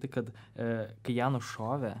pasakyti, kad kai ją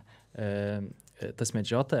nušovė, tas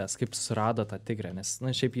medžiotojas, kaip surado tą tigrę, nes, na,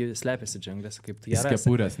 šiaip jį slepiasi džiunglėse, kaip tu ją rasi.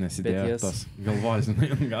 Kepurės nesidėjo bet jis- tos galvos, žinai,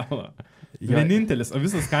 ant galo. Vienintelis, o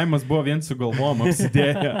visas kaimas buvo vien su galvom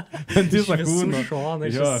apsidėję. Ant visą kūną.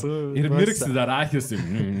 Jo, ir mirksi dar akis.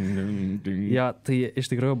 Jo, tai iš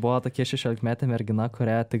tikrųjų buvo tokia 16-metė mergina,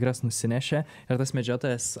 kurią tigras nusinešė ir tas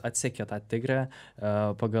medžiotojas atsekė tą tigrę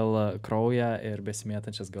pagal kraują ir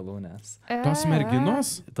besimėtančias galūnės. Tos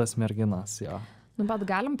merginos? Tas merginas, jo. Nu, bet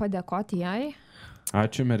galim padėkoti jai.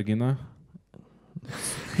 Ačiū, mergina.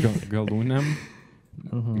 Galūnėm.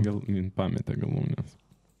 Pametė galūnės.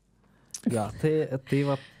 Jo, tai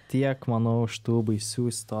va tiek, manau, iš tų baisių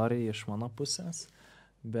istorijų iš mano pusės,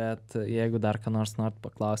 bet jeigu dar ką nors norit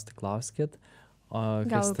paklausti, klauskit. O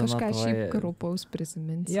Gal Kristina, kažką tavai- šiaip grupaus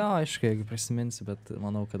prisiminsi. Jo, aišku, jeigu prisiminsi, bet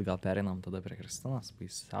manau, kad gal pereinam tada prie Kristinos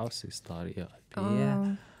baisiausių istorijų apie...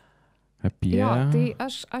 Apie... Jo, tai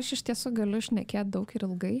aš iš tiesų galiu šnekėti daug ir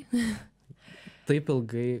ilgai. Taip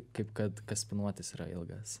ilgai, kaip kad kaspinuotis yra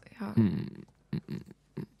ilgas. Jo.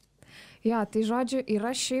 Jo, tai žodžiu,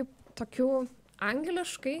 yra šiaip tokių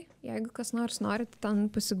angliškai, jeigu kas nors norit ten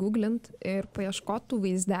pasigooglint ir paieškotų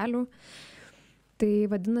vaizdelių, tai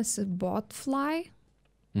vadinasi botfly,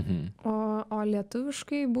 o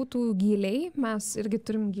lietuviškai būtų gyliai, mes irgi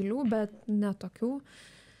turim gilių, bet ne tokių.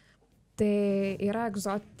 Tai yra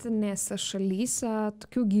egzotinėse šalyse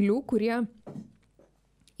tokių gilių, kurie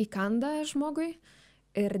įkanda žmogui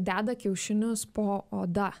ir deda kiaušinius po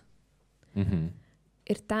oda.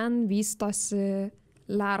 Ir ten vystosi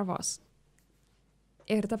lervos.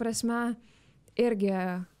 Ir ta prasme, irgi,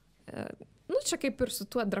 nu čia kaip ir su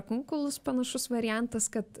tuo drakunkulus panašus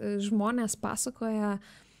variantas, kad žmonės pasakoja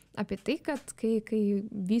apie tai, kad kai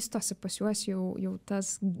vystosi pas juos jau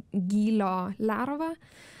tas gylio lerva,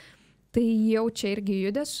 tai jaučia irgi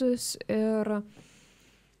judesius ir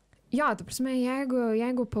jo, ta prasme,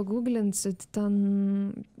 jeigu pagooglinsit ten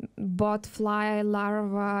botfly,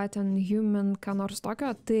 larva, ten human, ką nors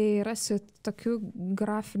tokio, tai rasit tokių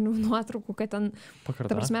grafinių nuotraukų, kad ten,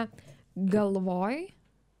 ta prasme, galvoj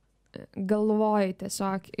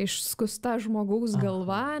tiesiog išskusta žmogaus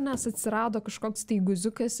galva, nes atsirado kažkoks tai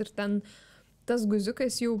guziukas ir ten tas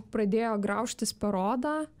guziukas jau pradėjo graužtis per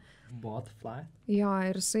odą. Botfly? Jo,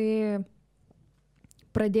 ir jisai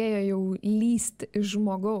pradėjo jau lysti iš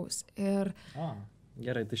žmogaus. Ir...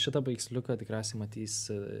 Gerai, tai šitą baiksliuką tikriausiai matys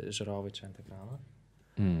žiūrovai čia ant ekrano.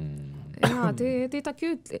 Jo, tai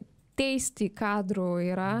tokių teisti kadrų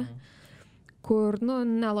yra, kur, nu,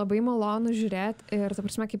 nelabai malonu žiūrėti ir, ta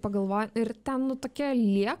prasme, kai pagalvoju, ir ten, nu, tokia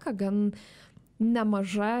lieka gan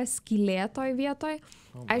nemaža skylė toj vietoj.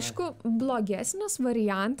 Aišku, blogesnis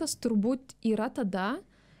variantas turbūt yra tada,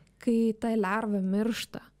 kai ta lerva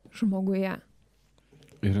miršta žmoguje.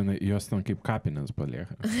 Ir jos ten kaip kapinės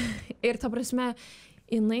palieka. Ir ta prasme,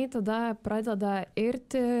 jinai tada pradeda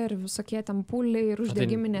irti ir visokie ten pūliai ir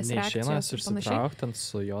uždegiminės reakcijos. Neišėnas išsitraukti, ant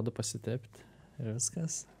su jodu pasitepti ir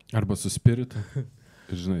viskas. Arba su spiritu.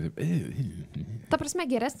 Ir žinai, taip. Ta prasme,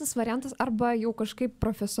 geresnis variantas arba jau kažkaip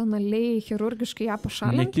profesionaliai, chirurgiškai ją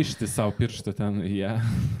pašalinti. Nekišti savo pirštą ten į ją.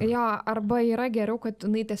 Jo, arba yra geriau, kad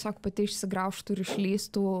jinai tiesiog pati išsigraužtų ir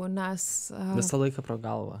išlystų, nes... Visą laiką pro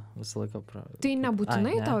galvą. Visą laiką pro... Tai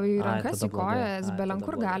nebūtinai tau į rankas, tada į kojas, blogai.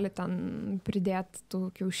 belenkur Tada gali ten pridėti tų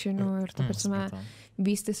kiaušinių ir, ta prasme,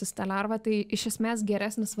 vystysis ta lerva. Tai iš esmės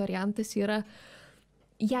geresnis variantas yra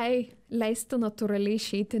jai leisti natūraliai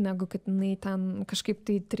išeiti, negu kad jinai ten kažkaip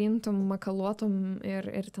tai trintum, makaluotum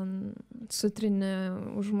ir ten sutrini,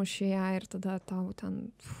 užmuši ją ir tada tau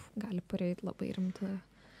ten gali pareiti labai rimti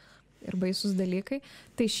ir baisus dalykai.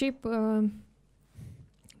 Tai šiaip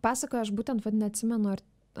pasakoju, aš būtent neatsimenu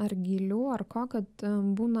ar gilių, ar ko, kad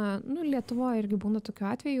būna, nu, Lietuvoje irgi būna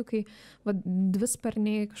tokių atvejų, kai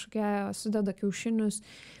dvisparniai kažkokie sudeda kiaušinius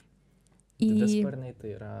į... Dvisparniai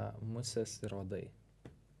tai yra musės ir uodai.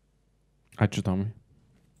 Ačiū Tomai.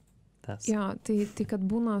 Jo, tai kad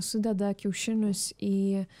būna sudeda kiaušinius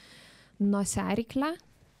į nosiaryklę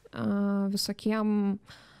visokiem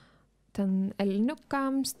ten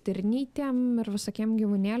elniukams, stirnytėm ir visokiem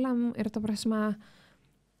gyvūnėliam ir, ta prasme,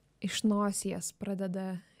 iš nosies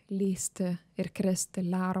pradeda lysti ir kristi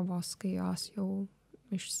lervos, kai jos jau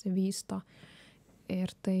išsivysto.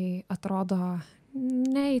 Ir tai atrodo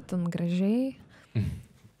neįtin gražiai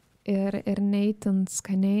ir neįtin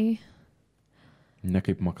skaniai. Ne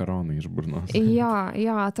kaip makaronai iš burnos.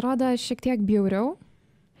 Jo, atrodo šiek tiek bjauriau.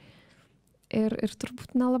 Ir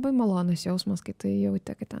turbūt nelabai malonus jausmas, kai tai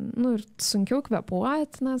jauti, kad ten, nu, ir sunkiau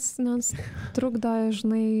kvėpuoti, nes trukdo,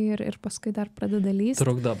 žinai, ir paskui dar pradeda lysti.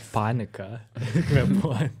 Trukdo panika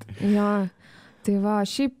kvėpuoti. Jo, Tai va,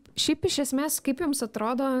 šiaip iš esmės, kaip jums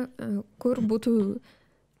atrodo, kur būtų,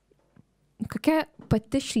 kokia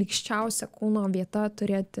pati šlykščiausia kūno vieta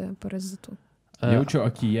turėti parazitų? Jaučiu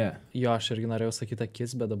akyje. Jo, aš irgi norėjau sakyti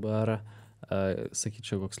akis, bet dabar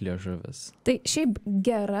sakyčiau koks liežuvis. Tai šiaip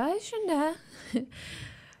gera žinia,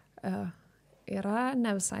 yra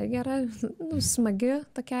ne visai gera, smagi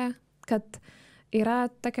tokia, kad yra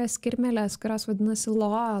tokias kirmelės, kurios vadinasi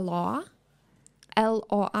LOA,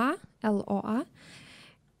 LOA,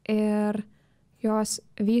 ir jos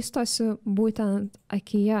vystosi būtent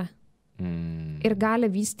akyje. Ir gali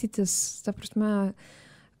vystytis, ta prasme,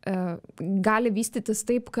 gali vystytis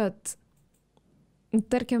taip, kad,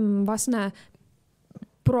 tarkim, vos ne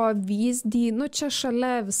pro vyzdį, čia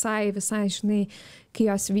šalia visai, žinai,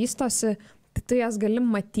 kai jos vystosi, tai tu jas gali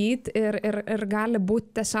matyti ir gali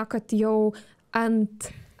būti tiesiog, kad jau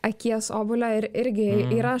ant akies obuolio ir irgi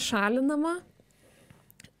yra šalinama.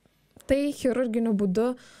 Tai chirurginiu būdu,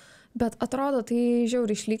 bet atrodo tai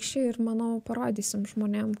žiauriai šlykščiai ir manau parodysim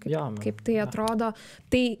žmonėm, kaip tai atrodo.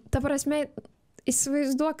 Tai ta prasme,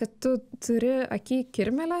 įsivaizduok, kad tu turi akį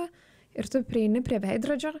kirmelę ir tu prieini prie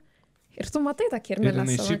veidrodžio ir tu matai tą kirmelę.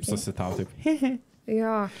 Ir jinai šypsosi tau taip.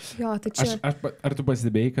 Jo, tai čia. Ar tu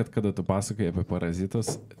pasidebėjai, kad kada tu pasakai apie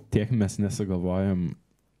parazitus, tiek mes nesugalvojam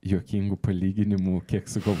juokingų palyginimų, kiek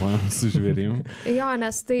sugalvojam su žvėrim? Jo,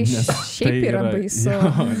 nes tai šiaip yra baisu.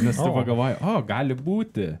 Jo, nes tu pagalvoji, gali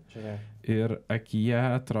būti. Ir akyje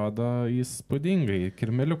atrodo įspūdingai.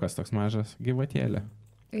 Kirmeliukas toks mažas gyvatėlė.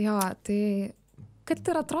 Jo, tai kad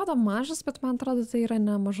ir atrodo mažas, bet man atrodo, tai yra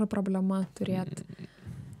nemaža problema turėti.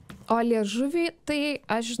 O liežuvį, tai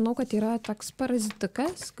aš žinau, kad yra toks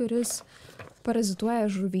parazitikas, kuris parazituoja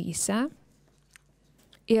žuvyse.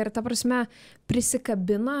 Ir ta prasme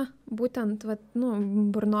prisikabina būtent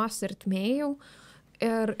burnos ertmėjau.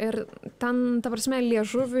 Ir ten, ta prasme,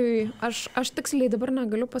 liežuviui, aš tiksliai dabar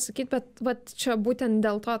negaliu pasakyti, bet čia būtent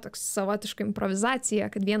dėl to toks savotiška improvizacija,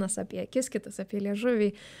 kad vienas apie akis, kitas apie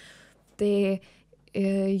liežuvį. Tai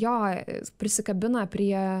jo, prisikabina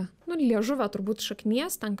prie liežuvio turbūt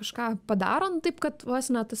šaknies, ten kažką padarant taip, kad vos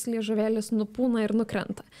net tas liežuvėlis nupūna ir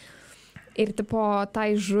nukrenta. Ir tipo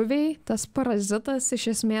tai žuviai, tas parazitas iš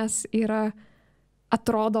esmės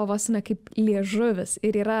atrodo vos ne kaip liežuvis.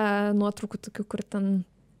 Ir yra nuotraukų tokių, kur ten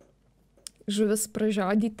žuvis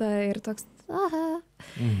pražiodyta ir toks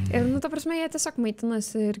Ir ta prasme, jie tiesiog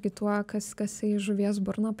maitinasi irgi tuo, kas į žuvies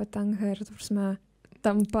burną patenka ir ta prasme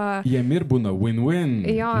tampa... Jiem ir būna win-win,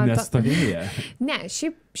 nestovėję. Ne,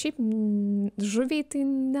 šiaip žuviai tai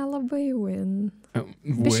nelabai win.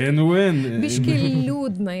 Win-win. Biški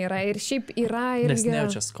liūdna yra ir šiaip yra irgi... Nes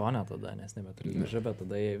nejaučia skonio tada, nes nebeturi liežuvio,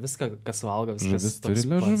 tada jie viską, kas valgo, viskas Žuvis turi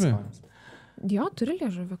liežuvį? Jo, turi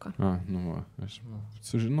liežuviką. Aš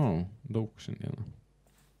sužinau daug šiandieną.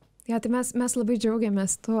 Ja, tai mes labai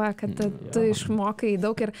džiaugiamės tuo, kad tu išmokai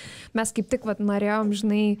daug ir mes kaip tik norėjom,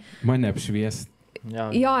 žinai... Mane apšviesti.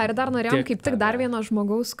 Jo, ir dar norėjom kaip tik dar vieno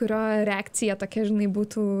žmogaus, kurio reakcija tokia, žinai,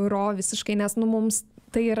 būtų visiškai, nes mums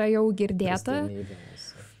tai yra jau girdėta.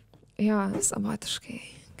 Jo, savotiškai.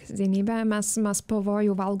 Kasdienybė, mes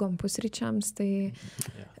pavojų valgom pusryčiams, tai...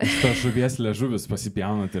 Ta žuvies liežuvis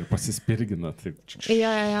pasipjaunat ir pasispirginat.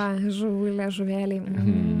 Jo, žuvų liežuvėliai,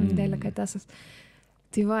 delikatesas.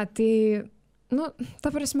 Tai va, tai,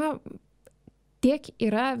 ta prasme, tiek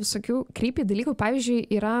yra visokių creepy dalykų. Pavyzdžiui,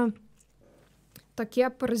 yra tokie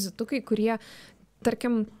parazitukai, kurie,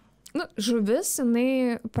 tarkim, žuvis,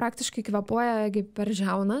 jinai praktiškai kvepuoja per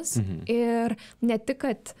žiaunas ir ne tik,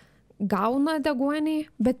 kad gauna deguonį,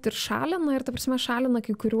 bet ir šalina ir, ta prasme, šalina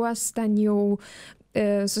kai kuriuos ten jau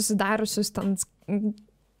susidariusius ten,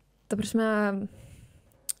 ta prasme,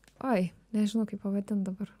 nežinau kaip pavadinti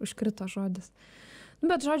dabar, užkrito žodis.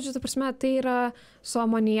 Bet žodžiu, ta prasme, tai yra su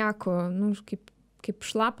amoniaku, kaip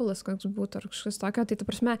šlapilas koks būtų ar kažkas tokio, tai ta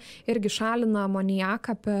prasme irgi šalina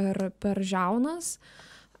amoniaką per žiaunas,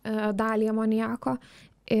 dalį amoniako.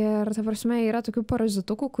 Ir ta prasme yra tokių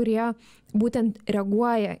parazitukų, kurie būtent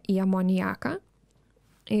reaguoja į amoniaką.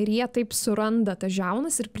 Ir jie taip suranda tą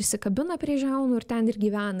žiaunas ir prisikabina prie žiaunų ir ten ir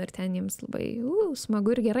gyvena, ir ten jiems labai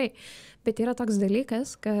smagu ir gerai. Bet yra toks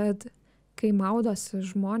dalykas, kad kai maudosi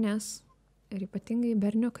žmonės, ir ypatingai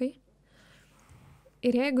berniukai,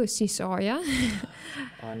 ir jeigu sysioja...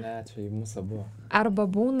 O ne, čia į mūsų buvo. Arba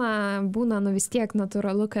būna vis tiek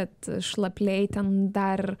natūralu, kad šlapliai ten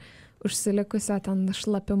dar užsilikusio ten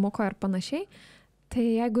šlapimuko ir panašiai, tai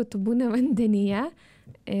jeigu tu būni vandenyje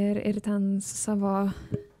ir ten su savo...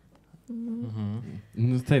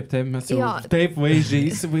 Taip, mes jau taip vaizdžiai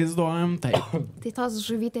įsivaizduojam, taip. Tai tos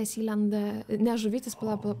žuvytės įlenda, ne žuvytės,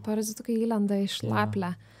 parazitukai įlenda į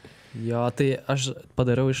šlaplę. Jo, tai aš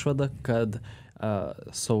padariau išvadą, kad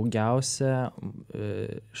saugiausia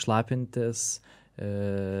šlapintis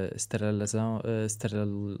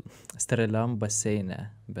steriliam baseine,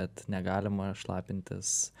 bet negalima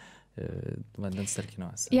šlapintis vandens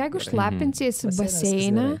telkiniuose. Jeigu šlapinsies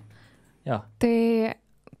baseine, tai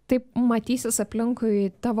taip matysis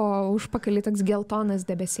aplinkui tavo užpakalį toks geltonas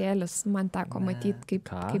debesėlis. Man teko matyti,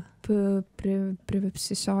 kaip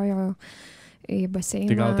pripsisiojo į baseiną.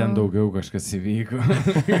 Tai gal ten daugiau kažkas įvyko?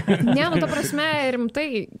 Ne, ta prasme,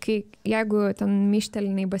 rimtai, jeigu ten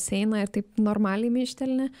mištelini į baseiną ir taip normaliai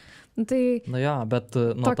mištelini, tai... Bet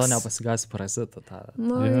nuo to nepasigausi parazitų.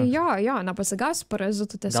 Nepasigausi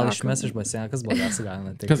parazitų tiesiog. Gal išmes iš baseino, kas blogiausia gali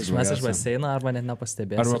nutikti? Išmes iš baseino arba net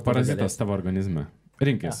nepastebėsi. Arba parazitas tavo organizme.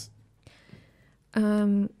 Rinkis.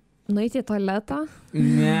 Nueiti į tualetą?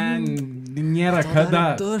 Ne, nėra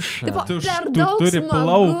kada. Tu daug turi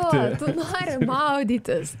plaukti. Tu nori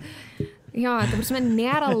maudytis. Jo, ta prasme,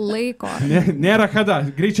 nėra laiko. Nėra kada.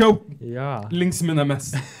 Greičiau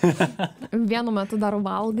linksminamės. Vienu metu dar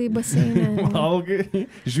valgai baseinę. Valgai,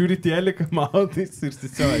 žiūri teliką, maudais ir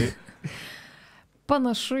tiesiog.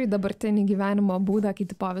 Panašu į dabartinį gyvenimo būdą, kai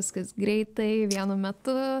tipo viskas greitai, vienu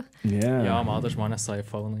metu. Jo, maudo žmonės su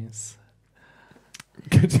iPhone'ais.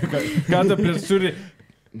 Ką ta prieš žiūri?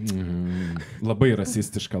 Labai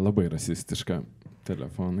rasistiška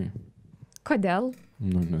telefonai. Kodėl?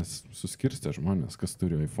 Nes suskirstė žmonės, kas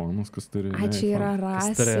turi iPhone'us, kas turi iPhone. Čia yra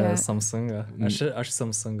rasė. Kas turi Samsungą. Aš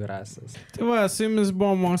Samsung rasės. Tai va, su jumis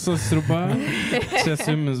buvo Mosas Sriuba. Čia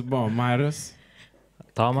su jumis buvo Marius.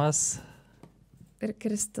 Tomas. Ir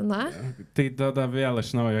Kristina. Tai tada vėl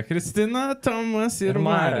iš naujo. Kristina, Tomas ir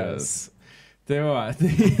Marius. Tai va.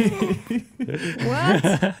 What?